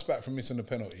he bounced back from missing the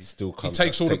penalty. He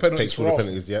takes all the penalties for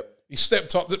Arsenal. Yep. He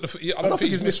stepped up. I don't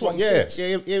think he's missed one since.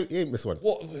 Yeah, he ain't missed one.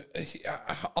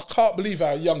 I can't believe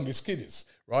how young this kid is,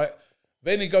 right?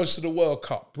 Then he goes to the World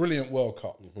Cup. Brilliant World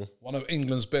Cup. One of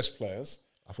England's best players.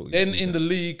 Then in the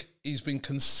league, he's been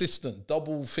consistent.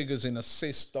 Double figures in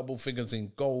assists, double figures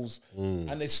in goals.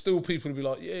 And there's still people who be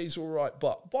like, yeah, he's all right.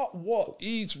 But what?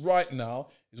 He's right now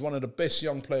is one of the best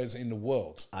young players in the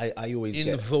world. I always in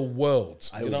get... the world.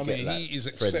 You know what I mean? Like, he is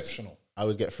exceptional. I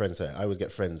always get friends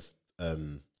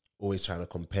always trying to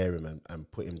compare him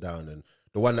and put him down. And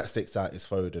the one that sticks out is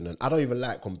Foden. And I don't even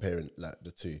like comparing like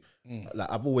the two.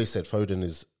 Like I've always said, Foden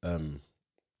is an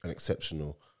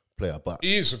exceptional player, but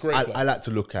he is a great player. I like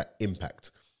to look at impact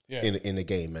in a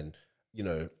game. And, you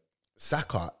know,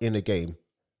 Saka in a game,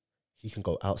 he can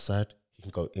go outside, he can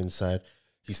go inside.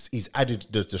 He's added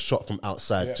the shot from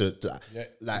outside to like,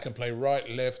 he can play right,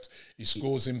 left. He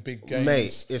scores in big games.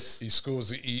 Mate, he scores.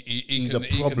 He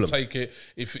can take it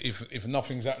if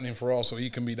nothing's happening for us, or he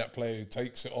can be that player who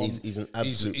takes it on. He's an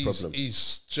absolute problem.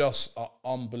 He's just an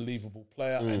unbelievable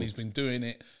player, and he's been doing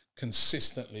it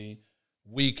consistently,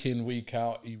 week in, week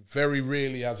out. He very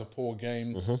rarely has a poor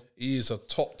game. He is a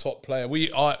top player.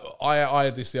 I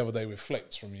had this the other day with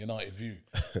Flex from United View.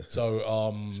 So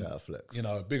shout out Flex. You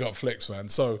know, big up Flex, man.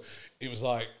 So it was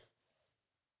like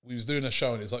we was doing a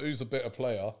show, and it's like, who's the better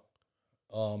player?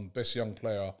 Best young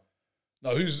player.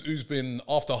 No, who's been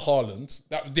after Haaland?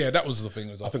 That was the thing.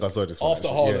 It was like, I think I saw this after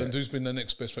Haaland. Who's been the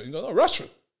next best player? You go, Rashford.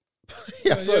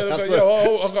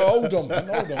 Hold on, man.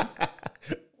 Hold on.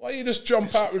 Why you just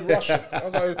jump out with Rashford? I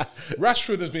go,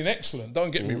 Rashford has been excellent, don't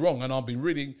get me wrong, and I've been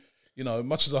really you know,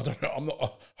 much as I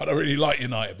don't really like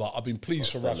United, but I've been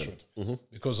pleased for Rashford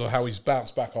because of how he's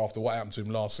bounced back after what happened to him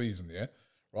last season, yeah?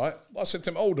 Right? I said to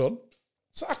him, hold on,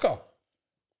 Saka.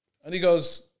 And he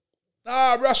goes,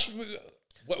 Rashford.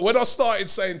 When I started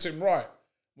saying to him, right,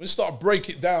 we start break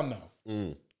it down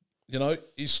now. You know,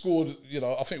 he scored, you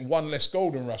know, I think one less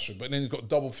goal than Rashford, but then he's got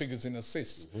double figures in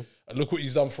assists. And look what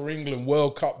he's done for England,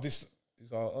 World Cup, this.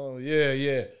 He's like, oh,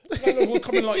 yeah. We're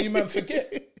coming like you, man,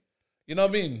 forget. You know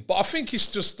what I mean? But I think it's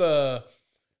just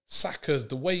Saka's,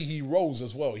 the way he rolls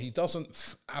as well. He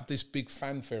doesn't have this big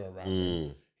fanfare around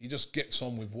him. He just gets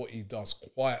on with what he does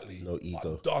quietly. No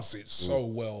ego. Does it so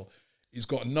well. He's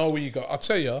got no ego. I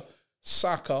tell you,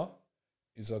 Saka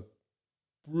is a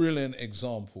brilliant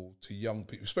example to young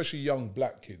people, especially young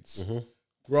black kids,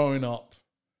 growing up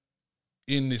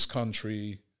in this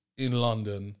country, in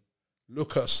London.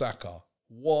 Look at Saka.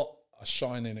 What a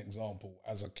shining example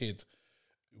as a kid.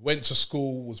 Went to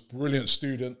school, was a brilliant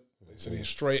student. They said he's a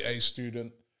straight A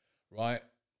student, right?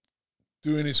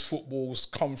 Doing his footballs,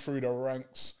 come through the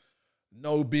ranks.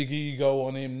 No big ego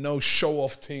on him, no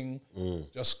show-off thing.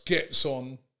 Just gets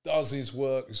on, does his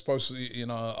work. He's supposed to, you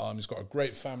know, he's got a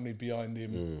great family behind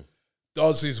him.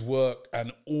 Does his work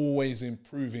and always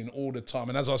improving all the time.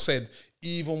 And as I said,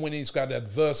 even when he's got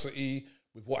adversity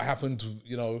with what happened,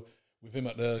 you know, with him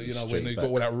at the, you know, when he got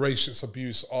all that racist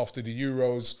abuse after the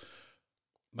Euros,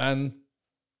 man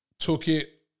took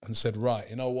it and said, right,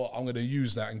 you know what, I'm going to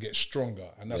use that and get stronger.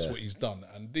 And that's what he's done.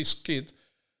 And this kid,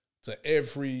 to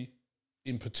every,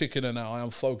 in particular now, I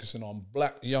am focusing on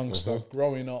black youngster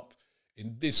growing up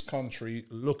in this country.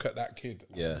 Look at that kid,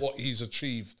 what he's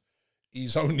achieved.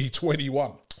 He's only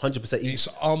 21. 100%. It's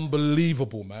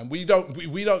unbelievable, man. We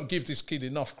don't give this kid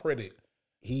enough credit.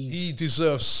 He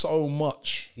deserves so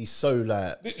much. He's so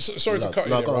like... Sorry to cut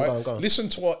you there, right? Go on. Listen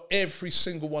to what every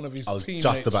single one of his teammates... I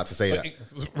was just about to say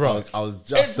that. Right. I was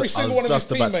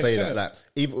just about to say that. Like,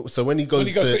 even, so when he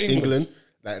goes to England,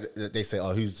 like, they say,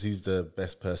 oh, who's the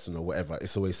best person or whatever.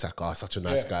 It's always Saka, oh, such a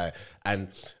nice guy. And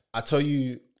I tell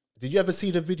you, did you ever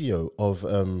see the video of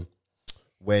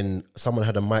when someone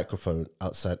had a microphone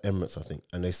outside Emirates, I think,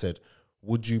 and they said,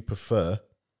 would you prefer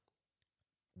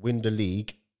win the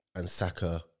league and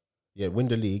Saka, win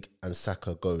the league and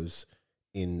Saka goes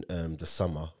in the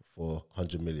summer for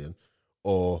 100 million,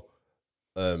 or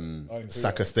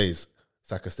Saka stays.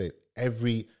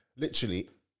 Literally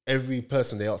every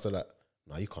person they asked, they're like,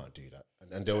 no, you can't do that.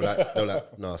 And they were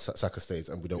like, no, Saka stays,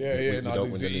 and we don't win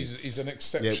the league. He's an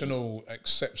exceptional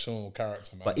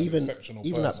character, man. But even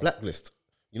that Blacklist,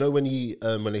 you know, when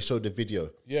when they showed the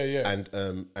video, and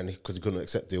because he couldn't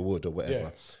accept the award or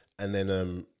whatever, and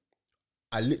then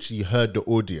I literally heard the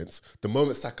audience the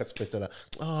moment Saka split. They're like,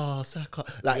 "Oh, Saka!"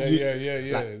 Like,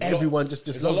 like everyone just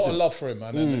loves him. There's a lot of love for him,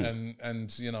 man,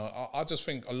 and you know, I just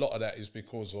think a lot of that is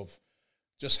because of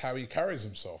just how he carries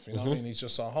himself. You know what I mean? He's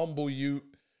just a humble youth,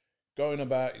 going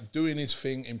about doing his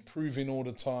thing, improving all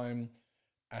the time,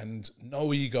 and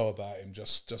no ego about him.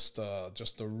 Just a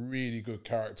really good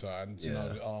character, and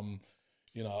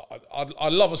you know,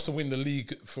 I'd love us to win the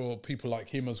league for people like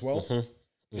him as well.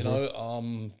 You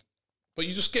know, but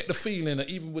you just get the feeling that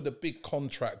even with a big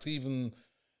contract, even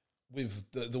with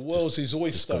the world's his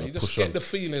oyster, you just get the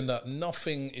feeling that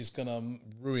nothing is going to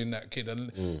ruin that kid.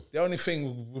 And the only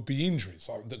thing would be injuries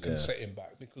that can set him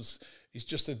back, because he's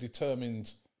just a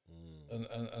determined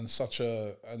and such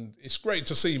a... And it's great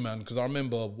to see, man, because I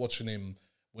remember watching him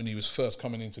when he was first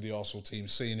coming into the Arsenal team,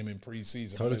 seeing him in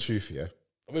pre-season. Tell the truth, I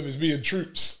remember he was being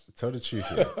troops. Tell the truth,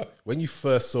 when you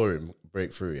first saw him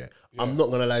break through, I'm not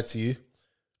going to lie to you,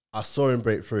 I saw him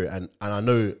break through, and I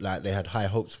know like they had high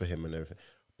hopes for him and everything,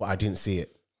 but I didn't see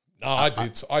it. No, I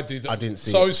did. I didn't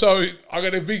see it. So I'm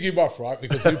going to big him off, right?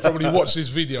 Because he'll probably watch this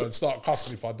video and start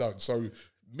cussing if I don't. So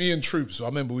me and Troops, I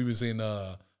remember we was in,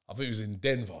 I think it was in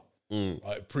Denver,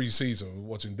 like pre-season, we were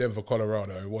watching Denver,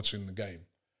 Colorado, watching the game.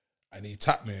 And he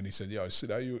tapped me and he said, yo,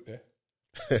 sit down, you there?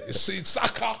 See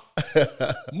Saka,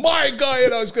 my guy,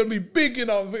 you know, it's going to be big, you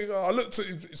know. I looked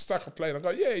at Saka playing, I go,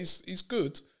 yeah, he's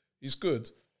good. He's good.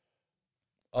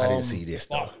 I didn't see this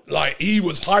though. Like, he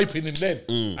was hyping him then,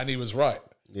 and he was right.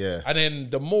 Yeah. And then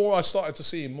the more I started to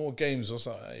see him, more games, I was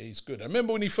like, hey, he's good. I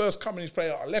remember when he first came in, he's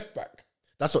playing like a left back.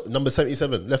 That's what, number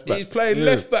 77, left back. He's playing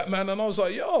left back, man. And I was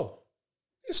like, yo,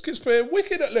 this kid's playing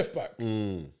wicked at left back.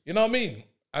 You know what I mean?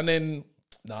 And then,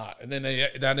 and then they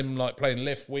had him like playing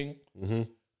left wing.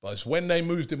 But it's when they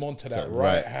moved him onto that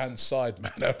right-hand side,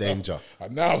 man. Danger.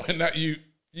 And now when that you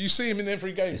see him in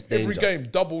every game. Every game,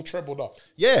 double, trebled up.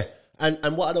 Yeah.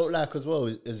 And what I don't like as well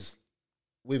is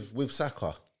with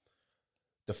Saka,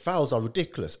 the fouls are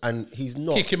ridiculous, and he's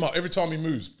not... Kick him up every time he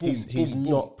moves. Boom, he's boom,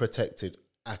 not boom. protected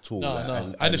at all. No, like,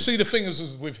 no. And see, the thing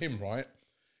is with him, right,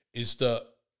 is that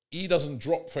he doesn't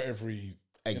drop for every...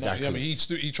 Exactly. I mean,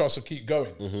 he tries to keep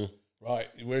going, right?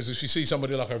 Whereas if you see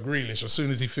somebody like a Grealish, as soon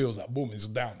as he feels that, boom, he's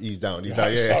down. He's down, yeah.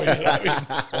 So, you know what I mean?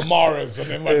 Or Mahrez,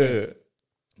 and then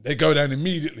they go down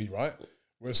immediately, right?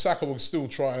 Whereas Saka will still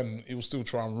try and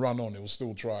run on. He will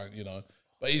still try, you know.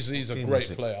 But he's a great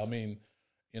player. I mean,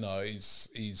 you know,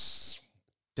 he's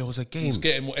there was a game. He's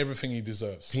getting everything he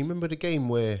deserves. Can you remember the game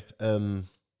where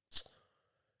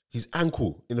his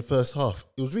ankle in the first half?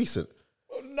 It was recent.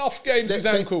 Enough games, his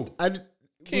ankle. And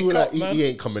we were like, he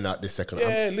ain't coming out this second.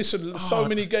 Yeah, listen, so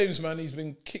many games, man. He's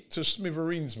been kicked to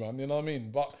smithereens, man. You know what I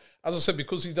mean? But as I said,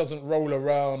 because he doesn't roll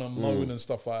around and moan and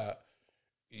stuff like that,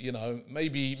 you know,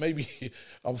 maybe,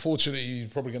 unfortunately, he's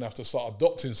probably going to have to start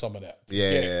adopting some of that.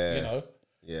 Yeah. You know?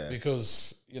 Yeah.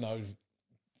 Because, you know,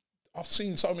 I've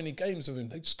seen so many games of him,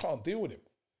 they just can't deal with him.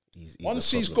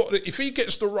 Once if he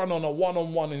gets to run on a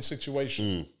one-on-one in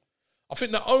situation, I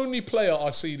think the only player I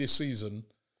see this season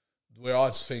where I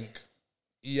think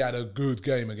he had a good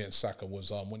game against Saka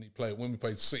was when we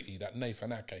played City, that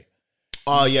Nathan Ake.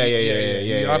 Oh yeah.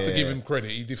 You have to give him credit.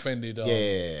 He defended.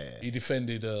 He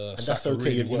defended. And Saka that's okay.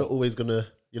 Really you're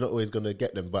not always gonna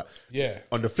get them. But yeah.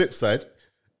 On the flip side,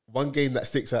 one game that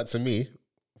sticks out to me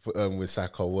with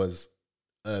Saka was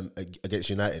against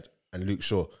United and Luke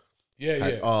Shaw.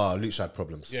 Luke Shaw had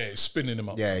problems. Yeah, he's spinning him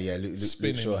up. Yeah.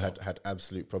 Luke Shaw had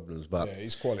absolute problems. But yeah,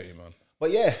 he's quality, man. But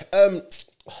yeah.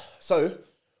 So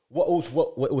what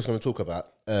we're also going to talk about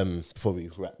before we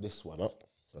wrap this one up,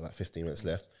 about 15 minutes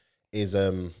left, is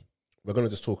we're going to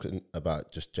just talk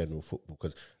about just general football,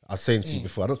 because I was saying to you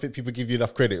before, I don't think people give you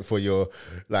enough credit for your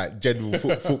like general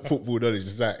football knowledge.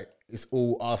 It's like it's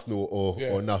all Arsenal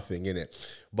or nothing, innit?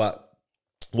 But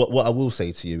what I will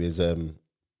say to you is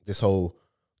this whole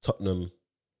Tottenham.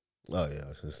 Oh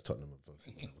yeah, it's Tottenham. We'll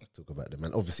talk about them,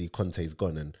 man. Obviously, Conte's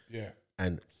gone,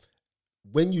 and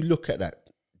when you look at that,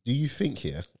 do you think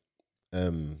here?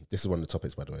 This is one of the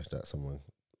topics, by the way, that someone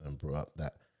brought up,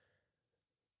 that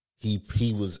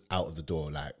he was out of the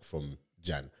door like from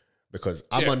Jan, because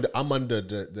I'm under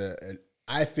the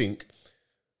I think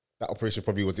that operation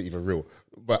probably wasn't even real,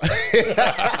 but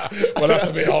well, that's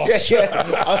a bit harsh.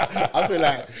 I feel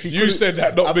like you said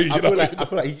that, not me. I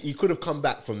feel like he could have come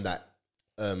back from that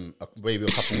maybe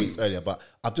a couple of weeks earlier, but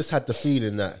I've just had the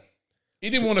feeling that he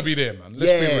didn't want to be there, man.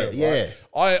 Let's be real.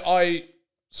 Right?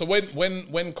 So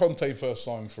when Conte first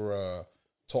signed for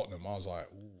Tottenham, I was like,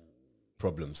 ooh.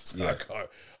 Problems.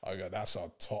 I go, that's our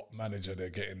top manager they're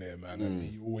getting there, man. And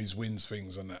he always wins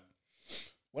things and that.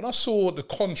 When I saw the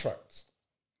contract,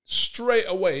 straight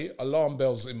away, alarm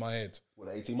bells in my head. What,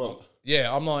 18 months?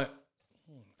 Yeah, I'm like,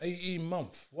 18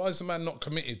 months? Why is the man not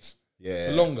committed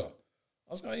for longer?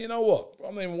 I was going, you know what?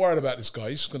 I'm not even worried about this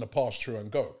guy. He's just going to pass through and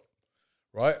go.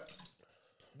 Right?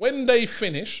 When they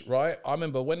finish, right, I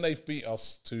remember when they beat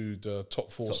us to the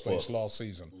top four last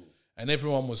season, and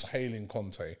everyone was hailing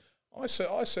Conte. I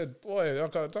said, boy,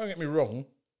 don't get me wrong.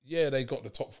 Yeah, they got the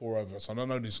top four over us, and I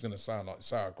know this is going to sound like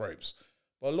sour grapes,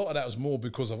 but a lot of that was more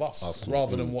because of us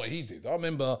rather than what he did. I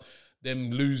remember them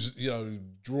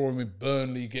drawing with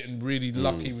Burnley, getting really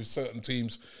lucky with certain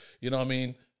teams. You know what I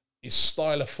mean? His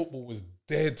style of football was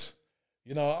dead.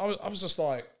 You know, I was just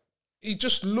like, he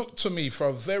just looked to me for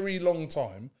a very long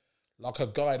time like a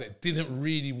guy that didn't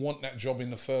really want that job in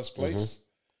the first place.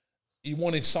 He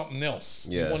wanted something else.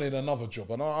 Yeah. He wanted another job.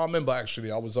 And I remember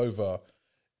actually I was over,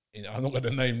 I'm not going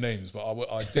to name names, but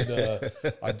I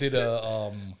did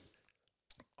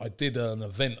an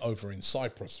event over in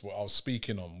Cyprus where I was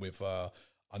speaking on with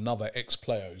another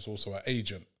ex-player who's also an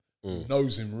agent who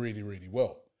knows him really, really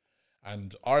well.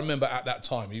 And I remember at that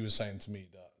time he was saying to me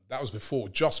that was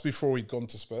just before he'd gone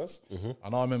to Spurs.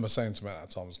 And I remember saying to him at that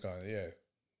time, I was going, yeah,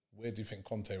 where do you think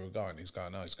Conte were going? He's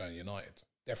going, no, he's going United.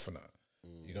 Definite.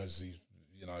 He goes,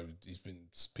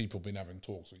 people been having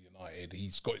talks with United.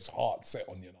 He's got his heart set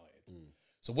on United.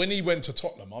 So when he went to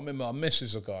Tottenham, I remember I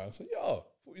messaged a guy. I said, yo,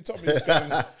 what you told me he's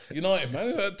going United,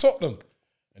 man, at Tottenham.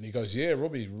 And he goes, yeah,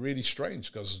 Robbie, really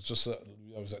strange. Because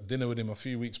I was at dinner with him a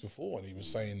few weeks before and he was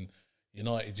saying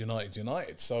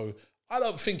United. So I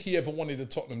don't think he ever wanted a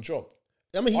Tottenham job.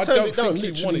 I mean, he turned it down.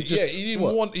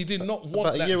 He did not want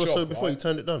about that a year job, or so before right? he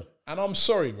turned it down. And I'm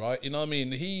sorry, right? You know what I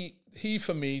mean? He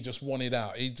for me just wanted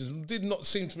out. He did not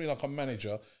seem to me like a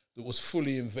manager that was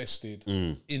fully invested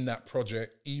in that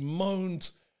project. He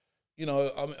moaned, you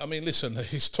know. I mean, listen,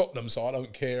 he's Tottenham, so I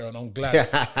don't care, and I'm glad.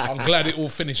 I'm glad it all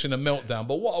finished in a meltdown.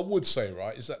 But what I would say,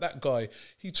 right, is that guy,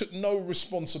 he took no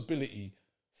responsibility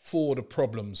for the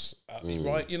problems,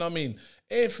 right? You know what I mean?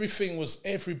 Everything was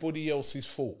everybody else's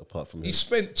fault apart from him. He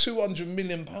spent £200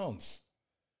 million.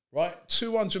 right?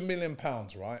 £200 million,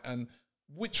 right? And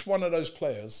which one of those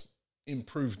players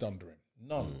improved under him?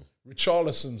 None.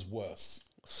 Richarlison's worse.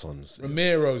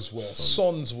 Ramiro's worse.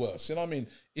 Son's worse. You know what I mean?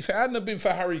 If it hadn't have been for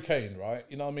Harry Kane, right?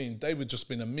 You know what I mean? They would just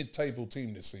been a mid-table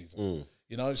team this season.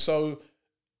 You know, so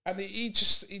and he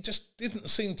just didn't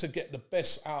seem to get the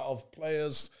best out of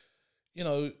players. You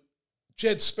know,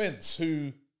 Jed Spence,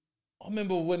 who I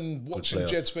remember when watching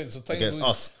Jed Spence against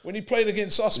us when he played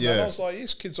against us, man. I was like,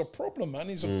 this kid's a problem, man.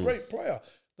 He's a great player.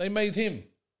 They made him.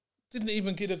 Didn't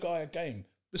even give a guy a game.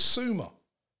 Bissouma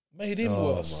made him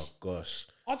worse. Oh my gosh.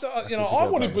 I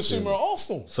wanted Bissouma at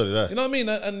Arsenal. So did I. You know what I mean?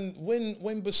 And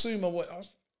when Bissouma went,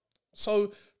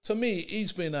 so to me,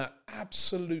 he's been an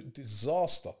absolute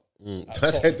disaster.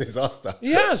 That's a disaster.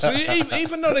 Yeah, so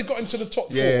even though they got into the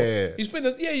top four, he's been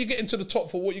you get into the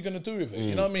top four, what are you going to do with it?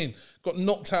 You know what I mean? Got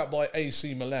knocked out by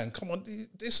AC Milan. Come on,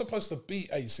 they're supposed to beat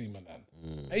AC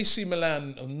Milan. AC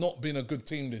Milan have not been a good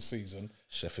team this season.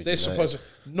 They're supposed to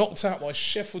knocked out by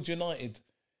Sheffield United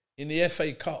in the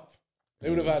FA Cup. They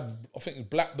would have had, I think,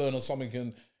 Blackburn or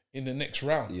something in the next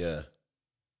round. Yeah.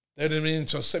 They'd have been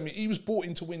into a semi. He was brought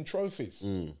in to win trophies.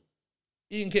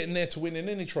 He ain't getting there to winning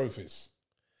any trophies.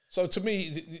 So to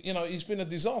me, you know, he's been a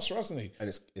disaster, hasn't he? And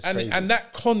it's crazy. And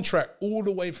that contract, all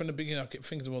the way from the beginning, I kept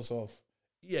thinking to myself,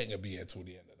 he ain't going to be here till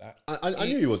the end of that. I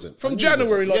knew he wasn't. From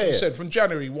January, like you said, from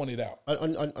January, he wanted out.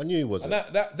 I knew he wasn't.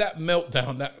 And that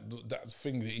meltdown, that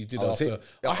thing that he did after,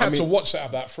 I had to watch that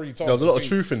about 3 times. There was a lot of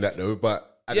truth in that, though,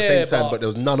 but at the same time, but there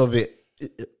was none of it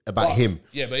about him.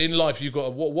 Yeah, but in life, you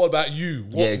got what about you?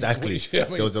 Exactly. You know I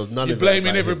mean? there was none you're of it blaming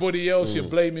about everybody else. You're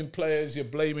blaming players. You're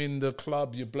blaming the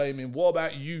club. You're blaming. What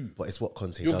about you? But it's what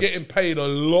Conte You're does. getting paid a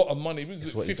lot of money.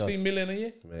 It's what 15 million a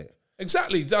year. Mate.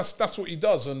 Exactly. That's what he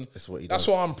does, and that's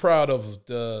why I'm proud of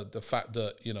the fact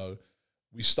that, you know,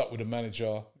 we stuck with the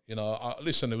manager. You know,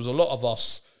 listen, there was a lot of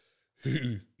us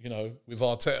who, you know, with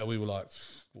Arteta, we were like,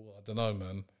 well, I don't know,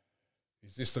 man.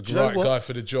 Is this the right guy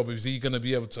for the job? Is he going to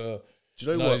be able to? Do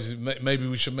you know what? Maybe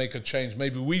we should make a change.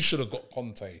 Maybe we should have got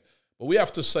Conte. But we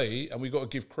have to say, and we got to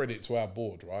give credit to our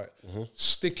board, right?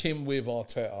 Sticking with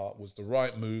Arteta was the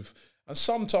right move. And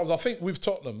sometimes I think with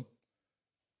Tottenham,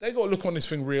 they got to look on this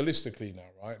thing realistically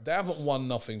now, right? They haven't won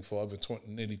nothing for over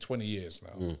nearly 20 years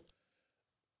now.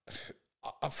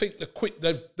 I think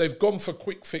they've gone for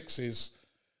quick fixes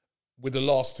with the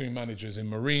last 2 managers in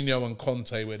Mourinho and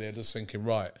Conte, where they're just thinking,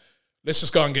 right, let's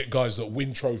just go and get guys that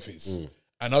win trophies.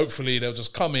 And hopefully they'll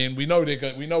just come in. We know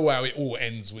we know how it all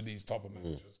ends with these type of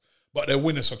managers. But they'll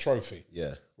win us a trophy.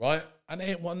 Yeah. Right? And they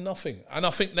ain't won nothing. And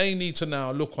I think they need to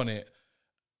now look on it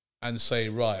and say,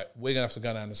 right, we're going to have to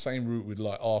go down the same route with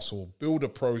like Arsenal. Build a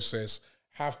process,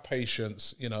 have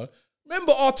patience, you know.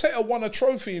 Remember, Arteta won a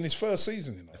trophy in his first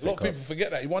season. You know? A lot of people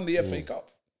forget that. He won the FA Cup.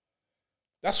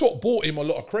 That's what bought him a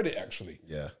lot of credit, actually,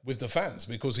 with the fans,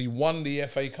 because he won the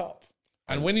FA Cup.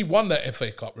 And when he won that FA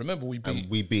Cup, remember, we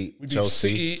beat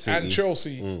Chelsea, City and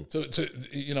Chelsea to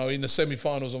you know, in the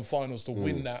semi-finals and finals to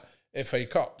win that FA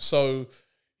Cup. So,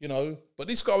 you know, but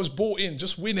this guy was bought in,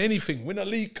 just win anything, win a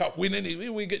League Cup, win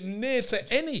anything. We get near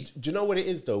to any. Do you know what it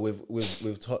is, though,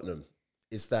 with Tottenham?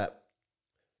 Is that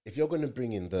if you're going to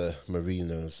bring in the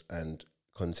Mourinhos and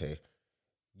Conte,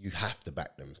 you have to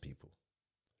back them, people.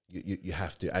 You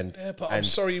have to. And I'm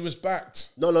sorry he was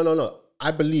backed. No. I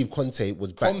believe Conte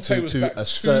was backed to a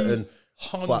certain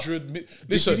 100 million.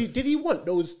 Listen, did he want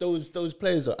those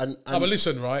players? And but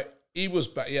listen, right? He was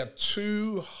back. He had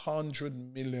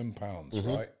 £200 million,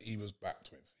 right? He was backed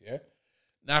with, yeah.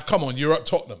 Now, come on, you're at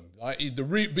Tottenham, right?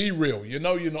 Be real. You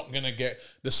know you're not going to get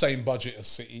the same budget as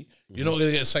City. You're not going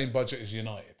to get the same budget as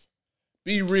United.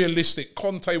 Be realistic.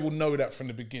 Conte will know that from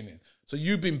the beginning. So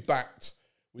you've been backed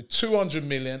with 200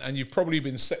 million, and you've probably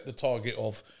been set the target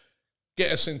of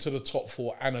get us into the top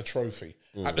 4 and a trophy.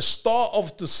 At the start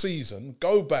of the season,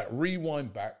 go back,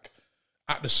 rewind back.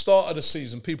 At the start of the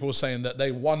season, people were saying that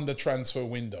they won the transfer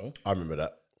window. I remember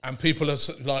that. And people are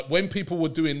like, when people were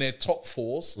doing their top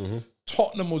 4s,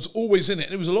 Tottenham was always in it.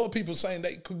 There was a lot of people saying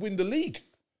they could win the league.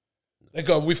 They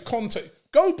go, with Conte,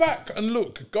 go back and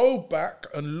look. Go back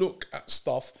and look at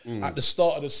stuff at the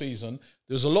start of the season.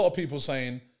 There's a lot of people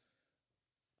saying,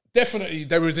 definitely,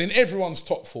 they was in everyone's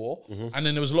top 4, and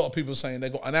then there was a lot of people saying they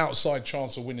got an outside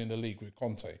chance of winning the league with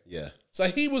Conte. Yeah. So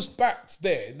he was backed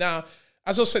there. Now,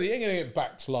 as I said, he ain't going to get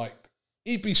backed like...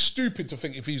 He'd be stupid to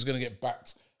think if he was going to get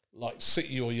backed like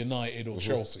City or United or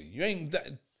Chelsea. You ain't...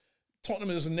 Tottenham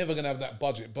is never going to have that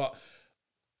budget, but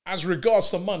as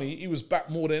regards to money, he was backed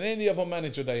more than any other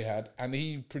manager they had, and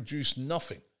he produced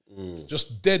nothing.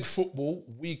 Just dead football,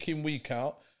 week in, week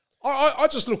out. I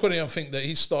just look at it and think that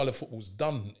his style of football is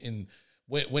done in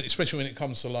when especially when it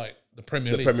comes to like the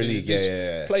Premier League. The Premier League,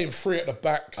 yeah. Playing free at the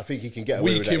back. I think he can get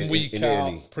away with that in week out,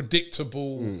 Italy.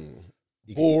 predictable,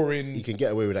 boring. He can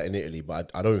get away with that in Italy,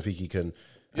 but I don't think he can.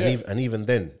 And even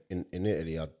then, in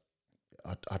Italy, I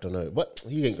don't know. But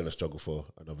he ain't going to struggle for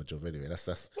another job anyway.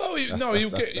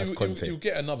 You'll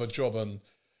get another job, and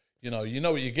you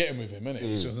know what you're getting with him, innit?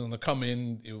 He's just going to come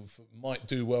in, he might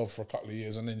do well for a couple of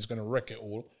years, and then he's going to wreck it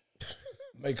all,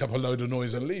 make up a load of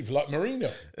noise and leave, like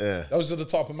Mourinho. Yeah. Those are the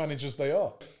type of managers they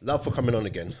are. Love for coming on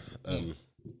again.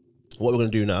 What we're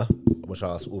going to do now, which I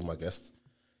ask all my guests,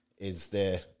 is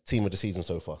their team of the season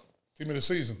so far. Team of the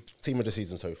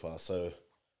season so far. So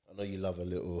I know you love a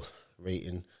little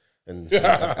rating and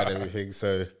everything.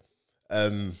 So,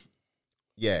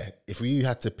 if you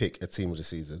had to pick a team of the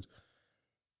season,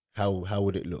 how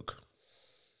would it look?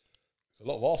 There's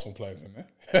a lot of Arsenal players in there.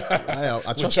 I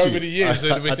trust Which you. over the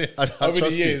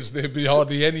years, there'd be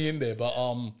hardly any in there. But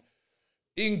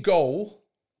in goal,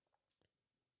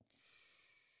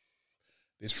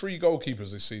 there's 3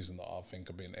 goalkeepers this season that I think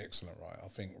have been excellent, right? I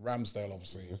think Ramsdale,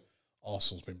 obviously,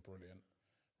 Arsenal's been brilliant,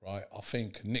 right? I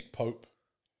think Nick Pope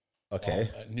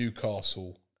at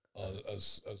Newcastle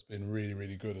has been really,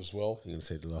 really good as well. You're going to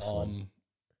say the last one.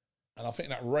 And I think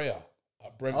that Raya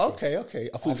at Brentford. Okay.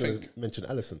 I thought you were going to mention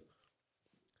Alisson.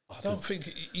 I don't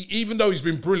think, even though he's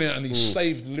been brilliant and he's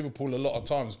saved Liverpool a lot of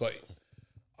times, but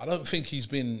I don't think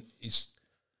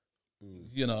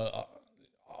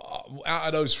out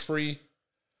of those 3,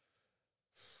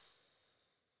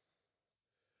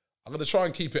 I'm going to try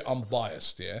and keep it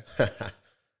unbiased,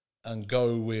 and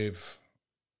go with,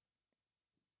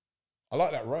 I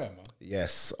like that Raya, man.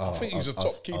 Yes. I think he's a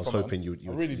top keeper, I was hoping you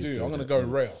I really do. I'm going to go with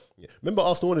Raya. Yeah. Remember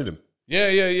Arsenal wanted him? Yeah.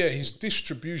 His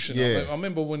distribution. Yeah. I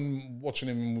remember when watching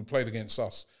him when we played against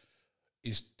us,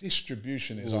 his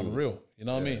distribution is unreal. You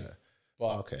know what I mean?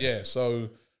 But so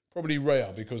probably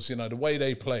Raya, because the way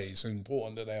they play, it's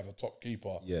important that they have a top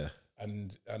keeper. Yeah.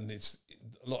 And it's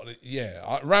a lot of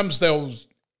Ramsdale's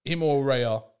him or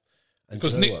Raya,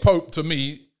 because Nick Pope, to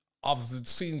me, I've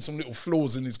seen some little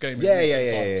flaws in his game.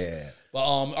 Yeah. But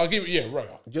I'll give it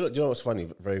Raya. Do you know what's funny?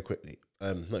 Very quickly,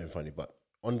 not even funny, but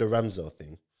on the Ramsdale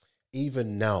thing,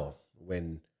 even now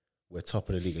when we're top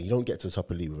of the league and you don't get to the top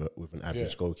of the league with an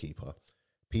average goalkeeper,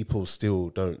 people still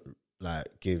don't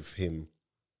give him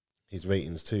his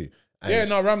ratings too.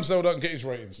 And Ramsdale don't get his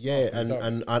ratings. Yeah,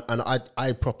 and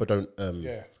I proper don't.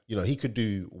 He could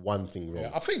do one thing wrong.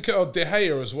 Yeah, I think De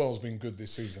Gea as well has been good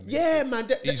this season. Yeah, man.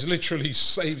 He's literally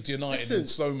saved United in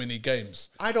so many games.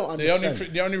 I don't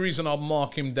understand. The only reason I'll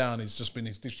mark him down has just been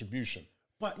his distribution.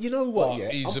 But you know what?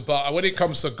 But when it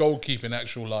comes to goalkeeping,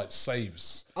 actual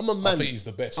saves, I think he's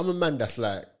the best. I'm a man that's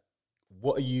like,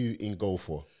 what are you in goal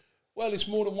for? Well, it's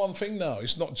more than one thing now.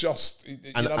 It's not just,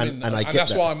 and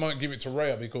that's why I might give it to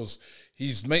Raya, because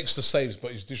he makes the saves,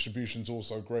 but his distribution's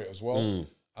also great as well. And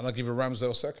I'll give a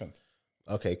Ramsdale second.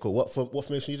 Okay, cool. What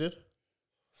formation you did?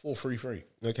 4-3-3.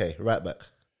 Okay, right back.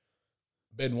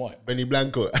 Ben White. Benny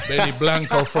Blanco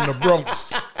from the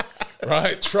Bronx.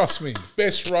 Right, trust me.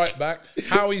 Best right back.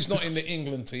 How he's not in the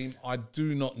England team, I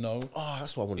do not know. Oh,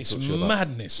 that's what I want to talk to you about.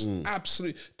 It's madness.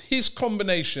 Absolutely. His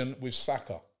combination with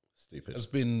Saka has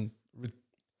been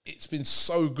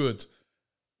so good.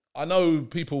 I know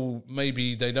people,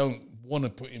 maybe they don't want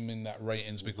to put him in that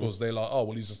ratings because they're like, oh,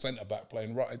 well, he's a centre-back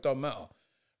playing right. It doesn't matter.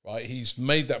 Right, he's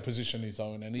made that position his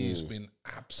own, and he has been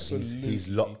absolutely. He's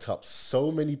locked up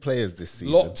so many players this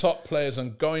season. Locked up players,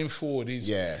 and going forward,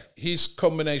 his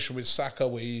combination with Saka,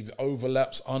 where he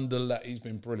overlaps, underlaps, he's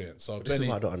been brilliant. So this is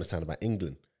what I don't understand about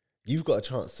England. You've got a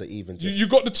chance to even just... You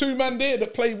got the 2 man there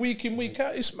that play week in, week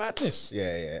out. It's madness.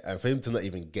 Yeah. And for him to not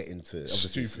even get into...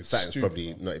 Obviously, Saturn's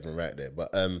probably not even right there.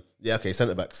 But,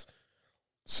 centre-backs.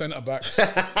 Centre-backs.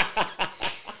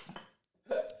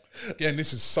 Again,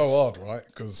 this is so hard, right?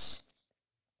 Because,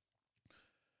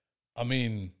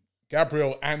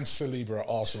 Gabriel and Saliba at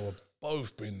Arsenal have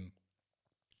both been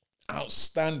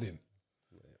outstanding.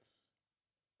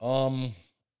 I've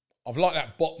liked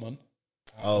that Botman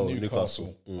at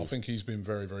Newcastle. I think he's been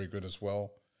very, very good as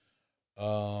well.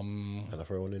 Can I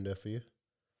throw one in there for you?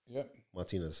 Yeah.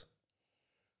 Martinez.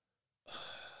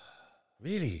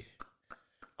 Really?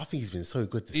 I think he's been so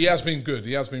good this season. He has been good.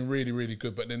 He has been really, really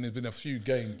good. But then there's been a few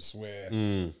games where,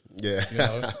 the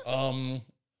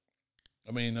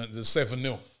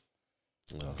 7-0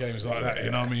 games like that.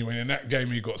 You know what I mean? When in that game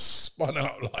he got spun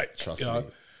out like, trust me,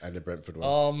 and the Brentford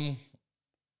one.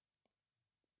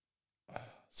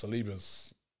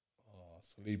 Saliba's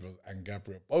and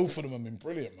Gabriel, both of them have been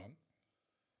brilliant, man.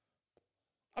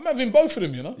 I'm having both of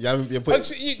them, you know. Yeah,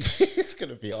 it's going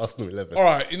to be Arsenal 11. All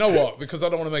right, you know what? Because I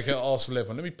don't want to make it Arsenal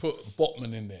 11. Let me put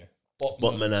Botman in there.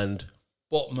 Botman and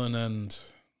Botman and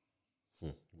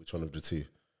Which one of the two?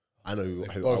 I know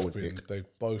who I would pick. They've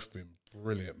both been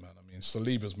brilliant, man. I mean,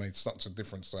 Saliba's made such a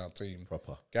difference to our team.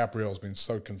 Proper. Gabriel's been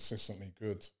so consistently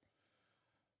good.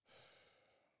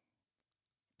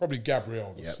 Probably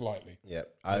Gabriel slightly. Yeah.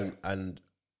 And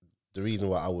the reason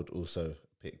why I would also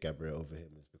pick Gabriel over him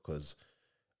is because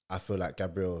I feel like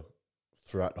Gabriel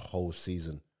throughout the whole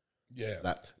season. Yeah.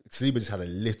 Like Saliba just had a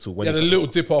little He had a little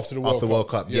dip after the World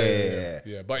Cup.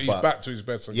 Yeah. But he's back to his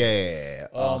best again.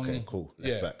 Yeah. Okay, cool.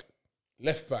 Left back.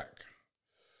 Left back.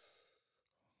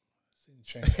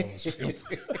 Zinchenko has been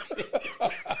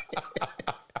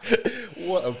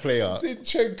What a player.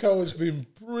 Zinchenko has been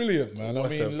brilliant, man. I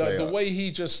mean, like the way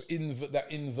he just that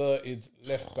inverted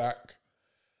left back.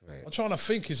 Right. I'm trying to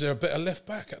think, is there a better left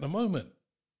back at the moment?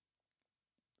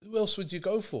 Who else would you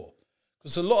go for?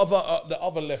 Because a lot of the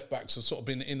other left backs have sort of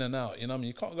been in and out. You know what I mean?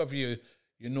 You can't go for your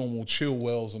normal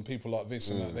Chilwells and people like this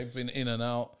and that. They've been in and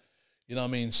out. You know what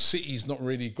I mean? City's not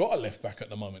really got a left back at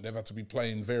the moment. They've had to be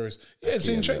playing various... Yeah,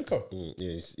 Zinchenko.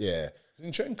 Yeah.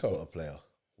 Zinchenko.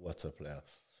 What a player.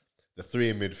 The three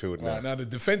in midfield now. Right, now, the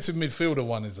defensive midfielder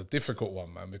one is a difficult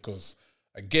one, man, because,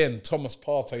 again, Thomas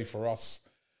Partey for us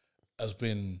has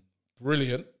been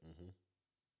brilliant.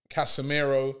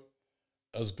 Casemiro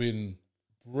has been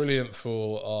brilliant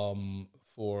for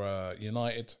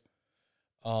United.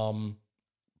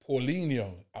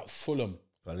 Paulinho at Fulham.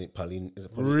 Brilliant.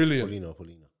 Paulino.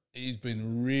 He's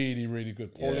been really, really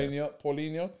good.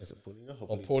 Paulinho. Is it Paulino?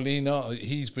 Or Paulina.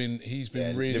 He's been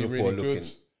really, Liverpool really good.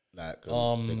 Like they're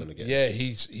gonna get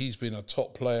he's been a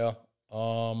top player.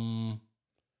 I'm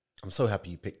so happy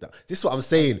you picked that. This is what I'm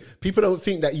saying. People don't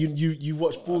think that you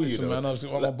watch ball. Listen, you know, man, I was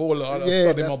my ball. I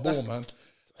studied my ball, man.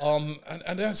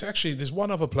 And that's actually there's one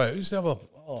other player. Who's the other?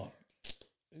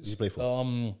 Who's he play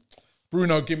for?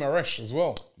 Bruno Guimaraes as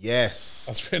well. Yes,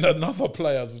 that's been another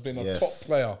player. Has been a top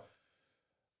player.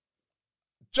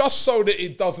 Just so that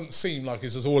it doesn't seem like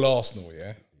it's just all Arsenal,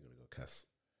 yeah. You're gonna go Cass.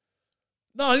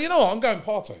 No, you know what? I'm going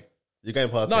Partey. You're going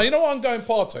Partey? No, you know what? I'm going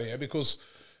Partey, yeah, because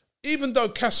even though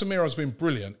Casemiro's been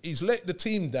brilliant, he's let the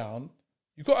team down.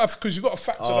 You've got to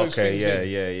factor those things in.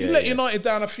 You let United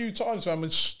down a few times, man,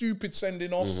 with stupid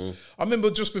sending offs. I remember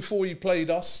just before he played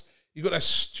us, you got that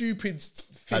stupid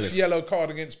fifth yellow card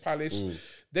against Palace.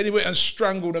 Then he went and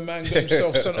strangled a man, got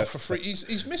himself sent off for free.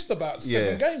 He's missed about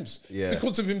 7 games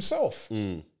because of himself.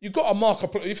 You've got to mark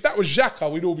a... If that was Xhaka,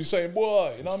 we'd all be saying,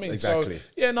 boy, you know what I mean? Exactly.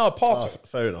 So, Partey.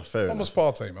 Fair enough. Thomas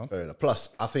Partey, man. Fair enough. Plus,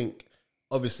 I think,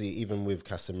 obviously, even with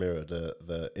Casemiro,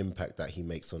 the impact that he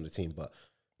makes on the team, but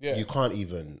you can't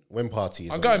even... When Partey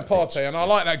is... I'm going Partey, and I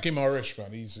like that Guimaraes,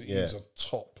 man. He's a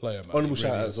top player, man. Honourable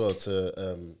shout out as well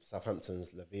to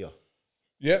Southampton's Lavia.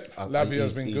 Yep,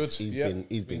 Lavia's been good.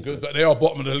 He's been good, but they are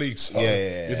bottom of the league. So,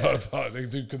 you know, they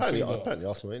do concede. Apparently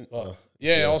Arsenal.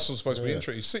 Arsenal's supposed to be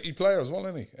interested. He's City player as well,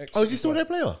 isn't he? Is he still their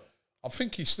player? I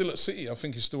think he's still at City. I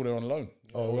think he's still there on loan.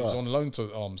 He's on loan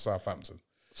to Southampton.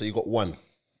 So you got one.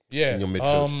 Yeah. In your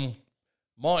midfield.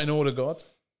 Martin Odegaard.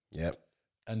 Yep.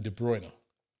 And De Bruyne.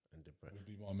 Would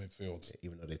be my midfield. Yeah,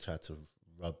 even though they tried to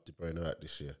rub De Bruyne out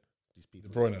this year, these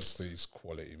people. De Bruyne's his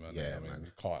quality, man. Yeah, I mean,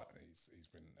 you can't. He's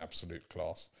been absolute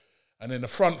class. And then the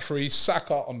front three,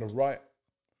 Saka on the right,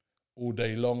 all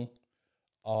day long.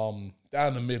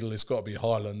 Down the middle, it's got to be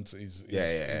Haaland.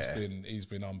 He's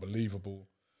been unbelievable.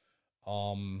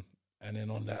 And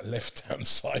then on that left hand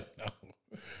side now,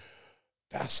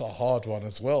 that's a hard one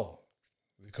as well,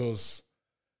 because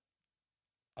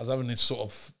I was having this sort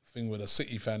of thing with a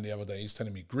City fan the other day. He's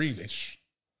telling me Grealish.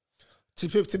 To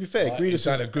be fair, Grealish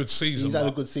had a good season. He's had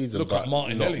a good season. Look at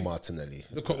Martinelli.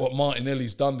 Look at what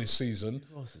Martinelli's done this seain.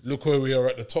 Look where we are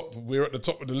at the top. We're at the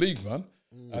top of the league, man.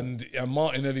 And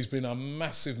Martinelli's been a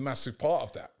massive, massive part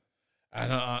of that.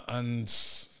 And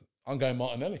I'm going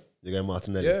Martinelli. You're going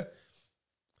Martinelli? Yeah.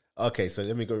 Okay, so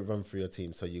let me go run through your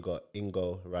team. So you got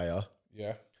Ingo Raya.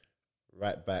 Yeah.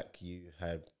 Right back, you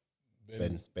had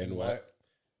Ben White.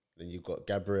 Then you got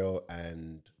Gabriel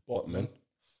and Botman.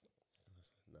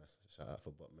 Nice shout out for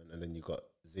Botman. And then you got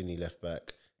Zinni left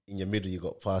back. In your middle, you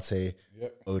got Partey,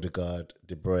 Odegaard,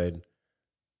 De Bruyne,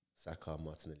 Saka,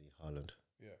 Martinelli, Haaland.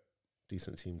 Yeah.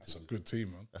 Decent team. That's a good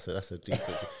team, man. That's a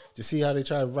decent team. Do you see how they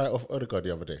tried to write off Odegaard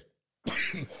the other day?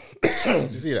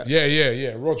 Did you see that?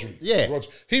 Yeah. Rodri. Yeah.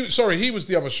 He was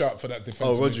the other shout for that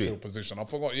defensive midfield position. I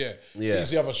forgot,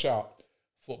 He's the other shout.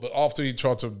 But after he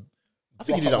tried to... I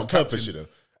think he did it on purpose, you know.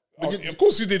 Of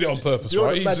course he did it on purpose,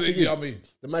 right?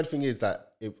 The mad thing is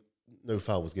that no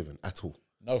foul was given at all.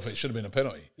 No, it should have been a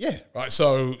penalty. Yeah. Right,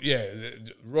 so,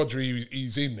 Rodri,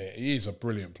 he's in there. He is a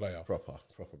brilliant player. Proper.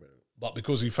 But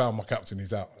because he found my captain,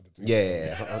 he's out.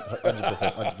 Yeah,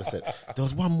 100%, 100%. There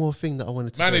was one more thing that I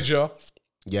wanted to Manager. say.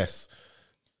 Yes.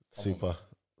 Super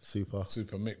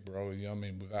Mick, bro. You know what I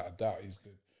mean? Without a doubt, he's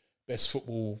the best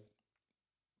football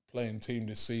playing team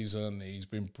this season. He's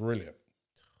been brilliant.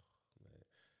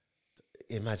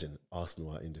 Imagine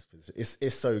Arsenal are in this position.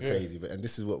 It's so crazy, and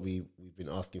this is what we've been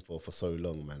asking for so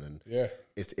long, man. And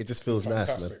it just feels nice,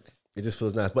 man. It just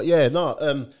feels nice. But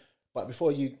but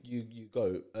before you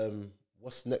go,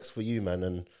 what's next for you, man?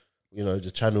 And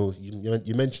the channel.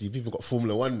 You mentioned you've even got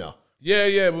Formula One now.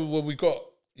 Yeah. Well, we got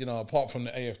apart from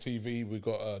the AFTV, we've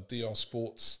got DR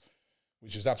Sports,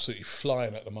 which is absolutely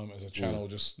flying at the moment as a channel,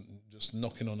 just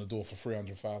knocking on the door for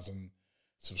 300,000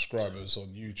 subscribers on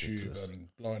YouTube and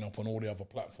blowing up on all the other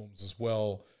platforms as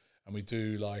well. And we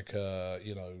do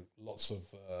lots of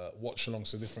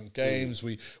watch-alongs to different games.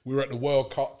 We were at the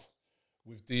World Cup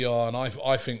with DR, and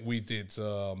I think we did.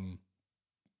 There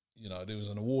was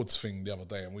an awards thing the other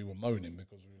day, and we were moaning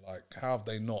because we were like, how have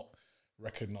they not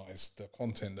recognised the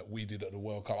content that we did at the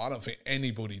World Cup? I don't think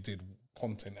anybody did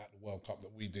content at the World Cup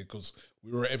that we did, because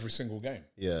we were at every single game.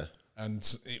 Yeah. And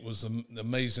it was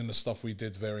amazing the stuff we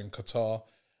did there in Qatar.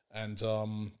 And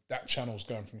that channel's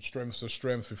going from strength to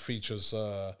strength. It features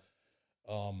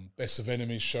Best of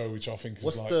Enemies show, which I think is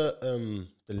What's the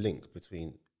link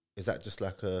between... Is that just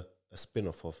like a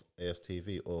spin-off of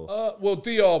AFTV or...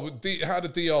 how the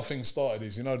DR thing started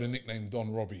is, the nickname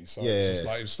Don Robbie. So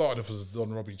it started off as a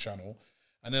Don Robbie channel.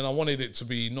 And then I wanted it to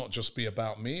be not just be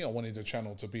about me. I wanted the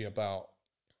channel to be about,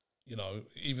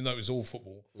 even though it was all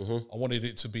football, I wanted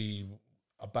it to be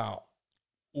about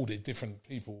all the different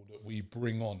people that we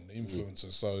bring on, the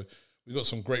influencers. So we got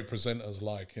some great presenters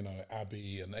like,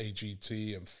 Abby and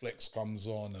AGT, and Flex comes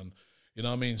on, and you know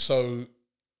what I mean? So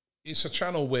it's a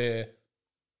channel where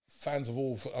fans of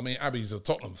all, Abby's a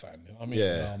Tottenham fan, you know what I mean?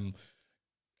 Yeah.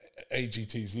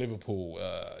 AGT's Liverpool,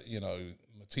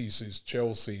 Matisse's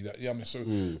Chelsea.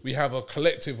 We have a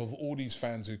collective of all these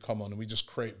fans who come on, and we just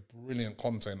create brilliant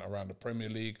content around the Premier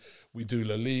League. We do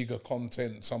La Liga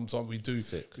content. Sometimes we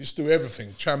just do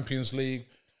everything. Champions League,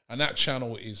 and that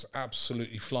channel is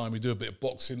absolutely flying. We do a bit of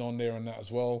boxing on there and that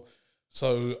as well.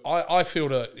 So I feel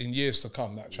that in years to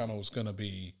come, that channel is going to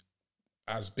be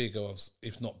as big as,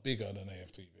 if not bigger than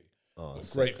AFTV.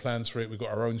 Great plans for it. We've got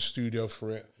our own studio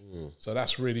for it. So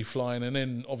that's really flying. And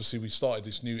then obviously we started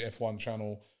this new F1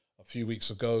 channel a few weeks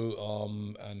ago,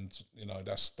 and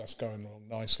that's going along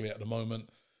nicely at the moment.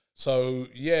 So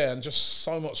and just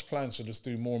so much plans to just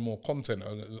do more and more content.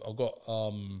 I've got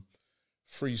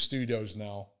 3 studios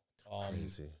now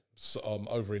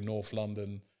over in North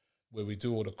London, where we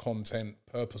do all the content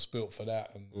purpose built for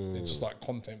that, and it's just like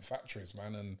content factories,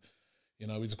 man. And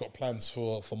we just got plans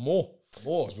for more.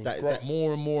 We've got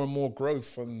more and more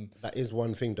growth, and that is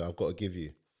one thing that I've got to give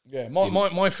you. Yeah,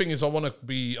 my thing is I want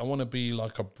to be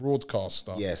like a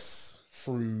broadcaster. Yes,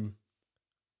 through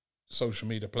social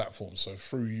media platforms, so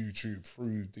through YouTube,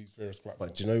 through these various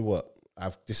platforms. But do you know what?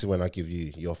 This is when I give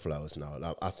you your flowers now.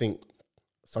 Like, I think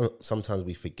sometimes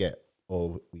we forget,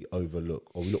 or we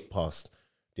overlook, or we look past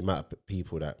the amount of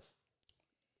people that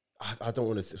I don't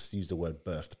want to just use the word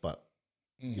burst, but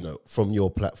from your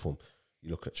platform. You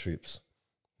look at Troops,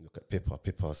 you look at Pippa.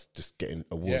 Pippa's just getting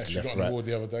awards left, right, award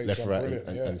the other day, left, right,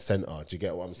 and centre. Do you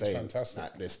get what I'm saying? Fantastic.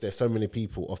 Like, there's so many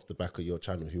people off the back of your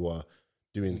channel who are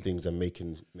doing things and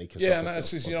making. Yeah, and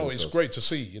that's it's great to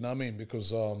see. You know what I mean?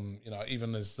 Because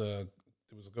even as there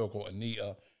was a girl called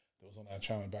Anita that was on our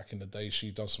channel back in the day.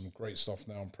 She does some great stuff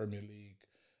now in Premier League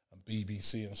and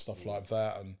BBC and stuff like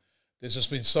that. And there's just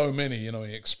been so many.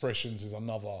 Expressions is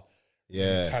another.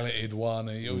 Talented one,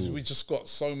 and we just got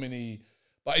so many,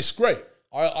 but it's great.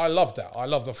 I love that. I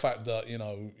love the fact that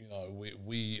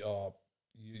we are.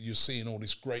 You're seeing all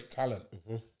this great talent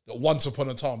that once upon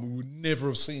a time we would never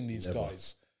have seen these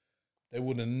guys. They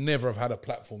would have never have had a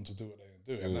platform to do what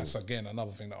they do, and that's again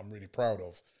another thing that I'm really proud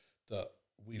of. That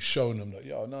we've shown them that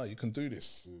you can do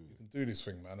this. You can do this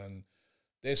thing, man. And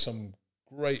there's some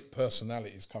great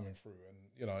personalities coming through, and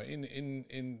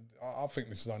I think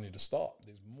this is only the start.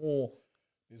 There's more.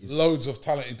 There's loads of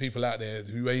talented people out there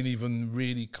who ain't even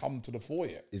really come to the fore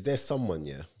yet. Is there someone,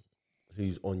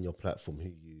 who's on your platform who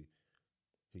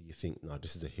you think, no,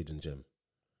 this is a hidden gem?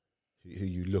 Who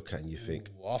you look at and you think?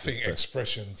 I think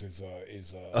Expressions is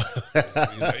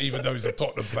even though he's a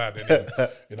Tottenham fan,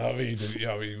 you know what I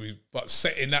mean? But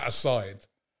setting that aside,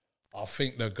 I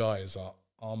think the guy is an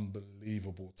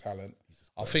unbelievable talent.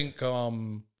 I think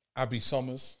Abby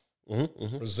Summers,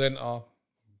 presenter.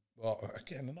 Well,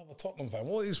 again, another Tottenham fan.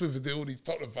 What is with all these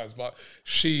Tottenham fans? But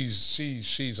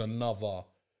she's another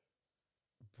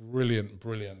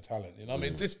brilliant talent. You know what I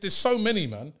mean? There's so many,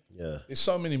 man. Yeah. There's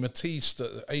so many. Matisse,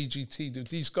 AGT,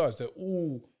 these guys, they're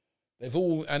all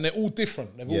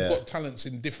different. They've all got talents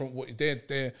in different ways.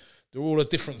 They're all a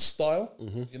different style.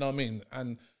 You know what I mean?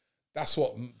 And that's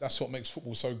what makes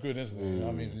football so good, isn't it? You know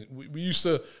what I mean? We used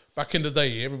to, back in the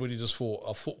day, everybody just thought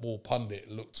a football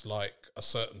pundit looked like a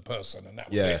certain person, and that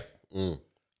was it.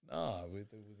 Nah, we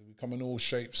come in all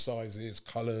shapes, sizes,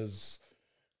 colours,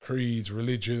 creeds,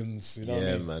 religions. You know what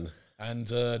I mean? Man. And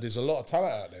there's a lot of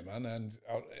talent out there, man.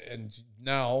 And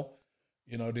now,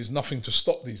 you know, there's nothing to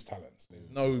stop these talents. There's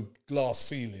no glass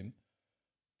ceiling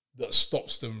that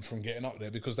stops them from getting up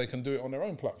there because they can do it on their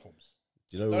own platforms.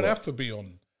 You know, don't have to be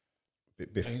on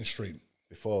mainstream.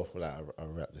 Before I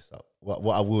wrap this up,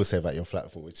 what I will say about your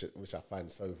platform, which I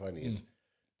find so funny, is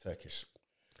Turkish.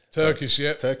 Turkish,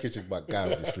 yeah. Turkish is my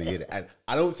guy, obviously, innit? And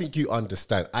I don't think you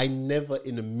understand. I never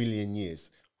in a million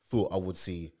years thought I would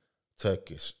see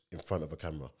Turkish in front of a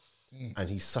camera. And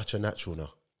he's such a natural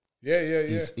now. Yeah.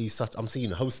 He's such, I'm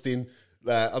seeing hosting,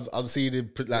 like I'm seeing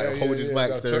him like holding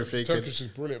mics and everything. Turkish is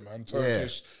brilliant, man.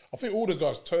 Turkish. I think all the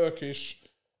guys, Turkish,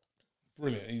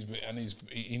 brilliant.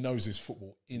 He knows his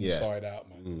football inside out,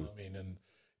 man. You know what I mean? And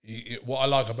what I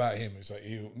like about him is that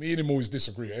me and him always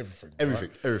disagree everything.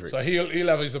 Everything. So he'll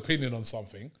have his opinion on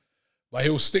something, but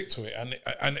he'll stick to it.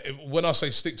 And when I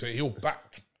say stick to it, he'll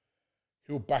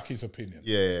back his opinion.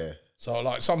 Yeah. So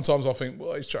like sometimes I think,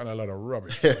 well, he's trying a lot of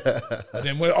rubbish. And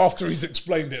then after he's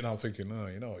explained it, and I'm thinking, no,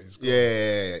 you know, he's got,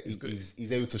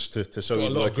 he's able to show a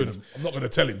his lot of good. I'm not going to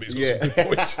tell him, but he's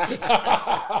got some good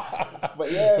points.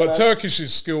 but Turkish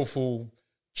is skillful.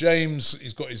 James,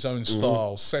 he's got his own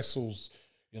style. Cecil's,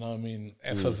 you know what I mean?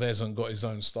 Efe hasn't got his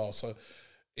own style. So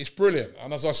it's brilliant.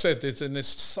 And as I said, there's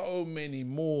so many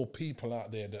more people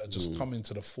out there that are just coming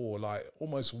to the fore, like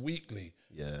almost weekly.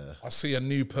 Yeah. I see a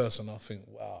new person, I think,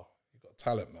 wow, you've got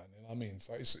talent, man. You know what I mean?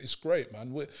 So it's great,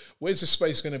 man. Where's this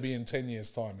space going to be in 10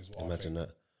 years' time is what Imagine I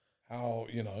think. That. How,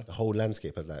 you know. The whole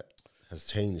landscape has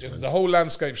changed. Yeah, the whole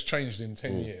landscape's changed in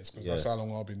 10 years because that's how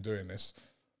long I've been doing this.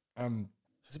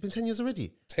 Has it been 10 years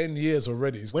already? 10 years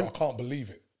already. I can't believe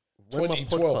it. When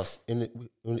 2012. my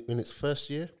podcast, in its first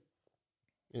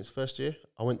year,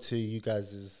 I went to you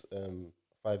guys'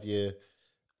 5-year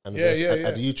anniversary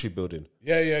at the YouTube building.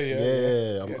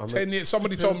 Yeah. 10 years.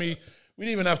 Somebody told me we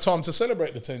didn't even have time to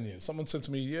celebrate the 10 years. Someone said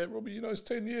to me, yeah, Robbie, you know, it's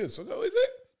 10 years. I go, is it?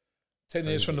 10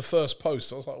 years from the first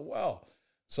post. I was like, wow.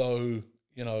 So,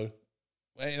 you know,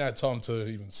 we ain't had time to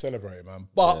even celebrate, man.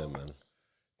 But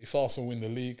if Arsenal win the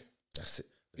league, that's it.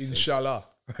 Inshallah.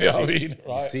 You know what I mean?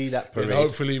 Right? You see that parade. And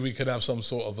hopefully we can have some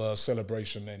sort of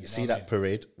celebration then. You see that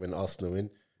parade when Arsenal win?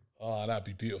 Oh, that'd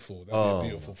be beautiful. That'd be a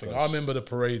beautiful thing. I remember the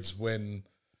parades when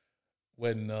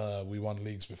we won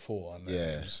leagues before, and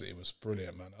it was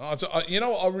brilliant, man. You know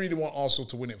what I really want Arsenal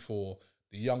to win it for?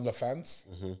 The younger fans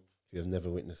who have never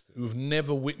witnessed it. Who've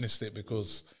never witnessed it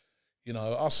because, you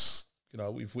know, us, you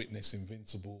know, we've witnessed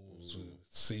Invincibles,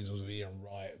 seasons of Ian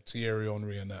Wright, Thierry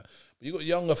Henry and that. But you've got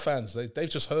younger fans, they've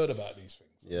just heard about these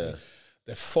things. Yeah. I mean,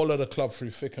 they've followed the club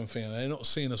through thick and thin and they're not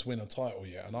seeing us win a title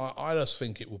yet. And I just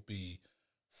think it would be,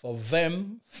 for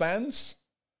them fans,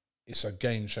 it's a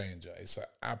game changer. It's an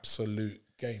absolute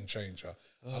game changer.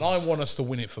 And I want us to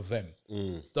win it for them.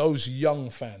 Those young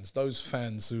fans, those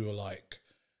fans who are like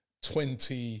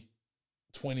 20,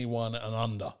 21 and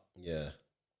under. Yeah.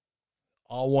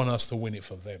 I want us to win it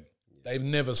for them. They've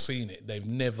never seen it. They've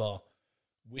never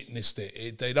witnessed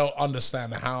it. They don't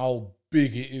understand how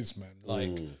big it is, man.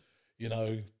 Like, you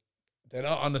know, they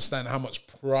don't understand how much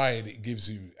pride it gives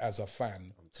you as a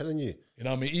fan. I'm telling you. You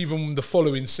know what I mean? Even the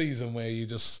following season where you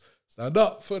just stand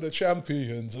up for the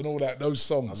champions and all that, those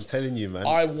songs. I'm telling you, man.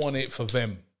 I want it for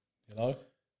them, you know?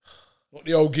 Not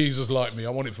the old geezers like me. I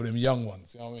want it for them young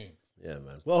ones, you know what I mean? Yeah,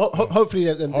 man. Well, hopefully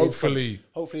that them hopefully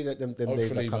that them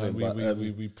days are coming. Man,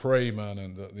 we pray, man,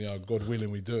 and you know, God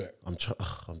willing, we do it. I'm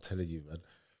telling you, man.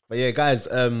 But yeah, guys,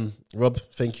 Rob,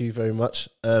 thank you very much.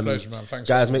 Pleasure, man. Thanks,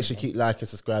 guys. Make sure you keep liking,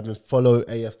 subscribing, follow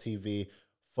AFTV,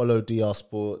 follow DR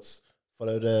Sports,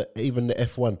 follow even the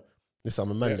F1. Listen,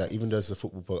 I'm a man that even though it's a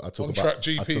football, I talk On about Track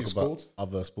GP. I talk It's about called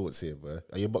other sports here, bro.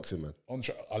 Are you a boxing man? On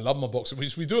track. I love my boxing. We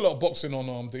do a lot of boxing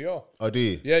on DR. Oh, do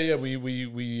you? Yeah. We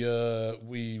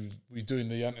doing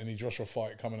the Anthony Joshua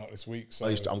fight coming up this week. So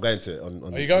I'm going to it.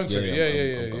 On are you going to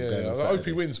it? Yeah. I hope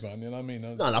he wins, man. You know what I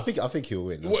mean? No, I think he'll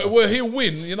win. Well, he'll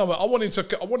win. You know, I want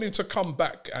him to come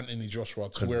back, Anthony Joshua,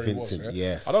 to where he was. Yeah?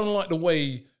 Yes. I don't like the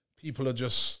way people are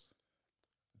just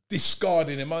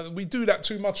discarding him. We do that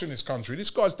too much in this country. This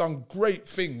guy's done great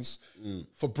things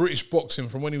for British boxing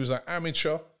from when he was an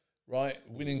amateur, right,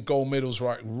 winning gold medals,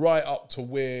 right up to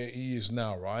where he is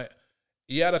now, right.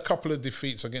 He had a couple of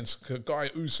defeats against a guy,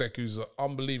 Usyk, who's an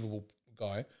unbelievable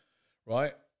guy,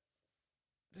 right?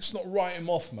 Let's not write him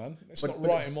off, man. Let's not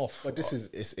write him off. But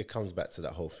it comes back to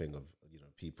that whole thing of,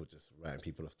 people just writing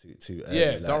people off too early.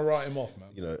 Yeah, don't write him off,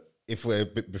 man. If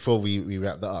before we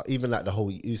wrap that up, even like the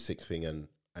whole Usyk thing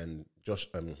and Josh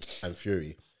and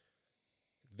Fury,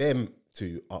 them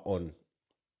two are on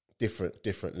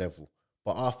different level.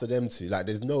 But after them two, like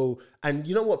there's no, and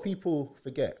you know what people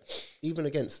forget? Even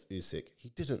against Usyk, he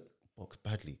didn't box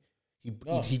badly.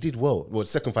 He did well. Well,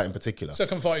 second fight in particular.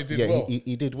 Second fight he did well.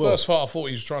 He did well. First fight I thought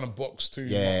he was trying to box too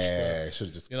much. Yeah, should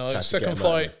have just second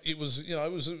fight it was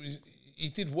he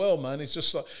did well, man. It's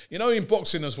just like, in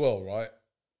boxing as well, right?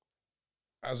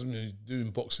 As I'm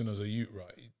doing boxing as a youth,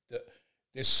 right?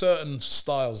 There's certain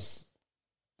styles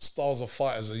of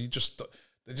fighters that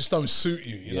they just don't suit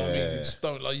you. You know what I mean? They just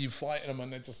don't, like, you fighting them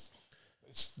and they're just,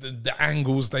 it's the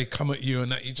angles they come at you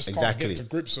and that you just can't get to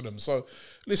grips with them. So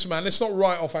listen, man, let's not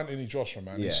write off Anthony Joshua,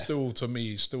 man. He's still, to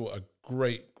me, a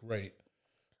great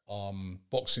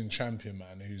boxing champion,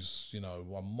 man, who's,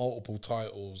 won multiple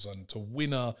titles, and to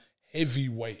win a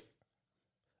heavyweight.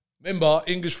 Remember,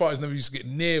 English fighters never used to get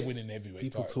near winning heavyweight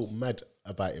People titles. talk mad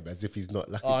about him as if he's not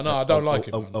like I don't like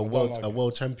him. A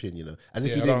world champion, as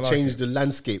if he didn't change the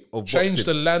landscape of boxing. Change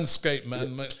the landscape,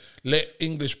 man. Yeah. Let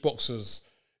English boxers,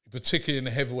 particularly in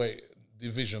the heavyweight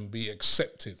division, be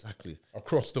accepted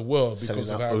across the world because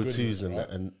of how good he is.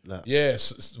 And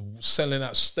yes, selling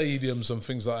out stadiums and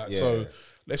things like that. Yeah. So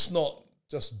let's not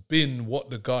just bin what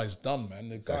the guy's done, man.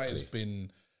 The guy has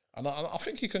been, and I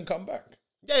think he can come back.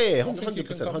 Yeah,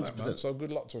 100%. So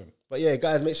good luck to him. But yeah,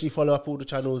 guys, make sure you follow up all the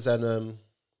channels, and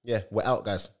we're out,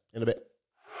 guys, in a bit.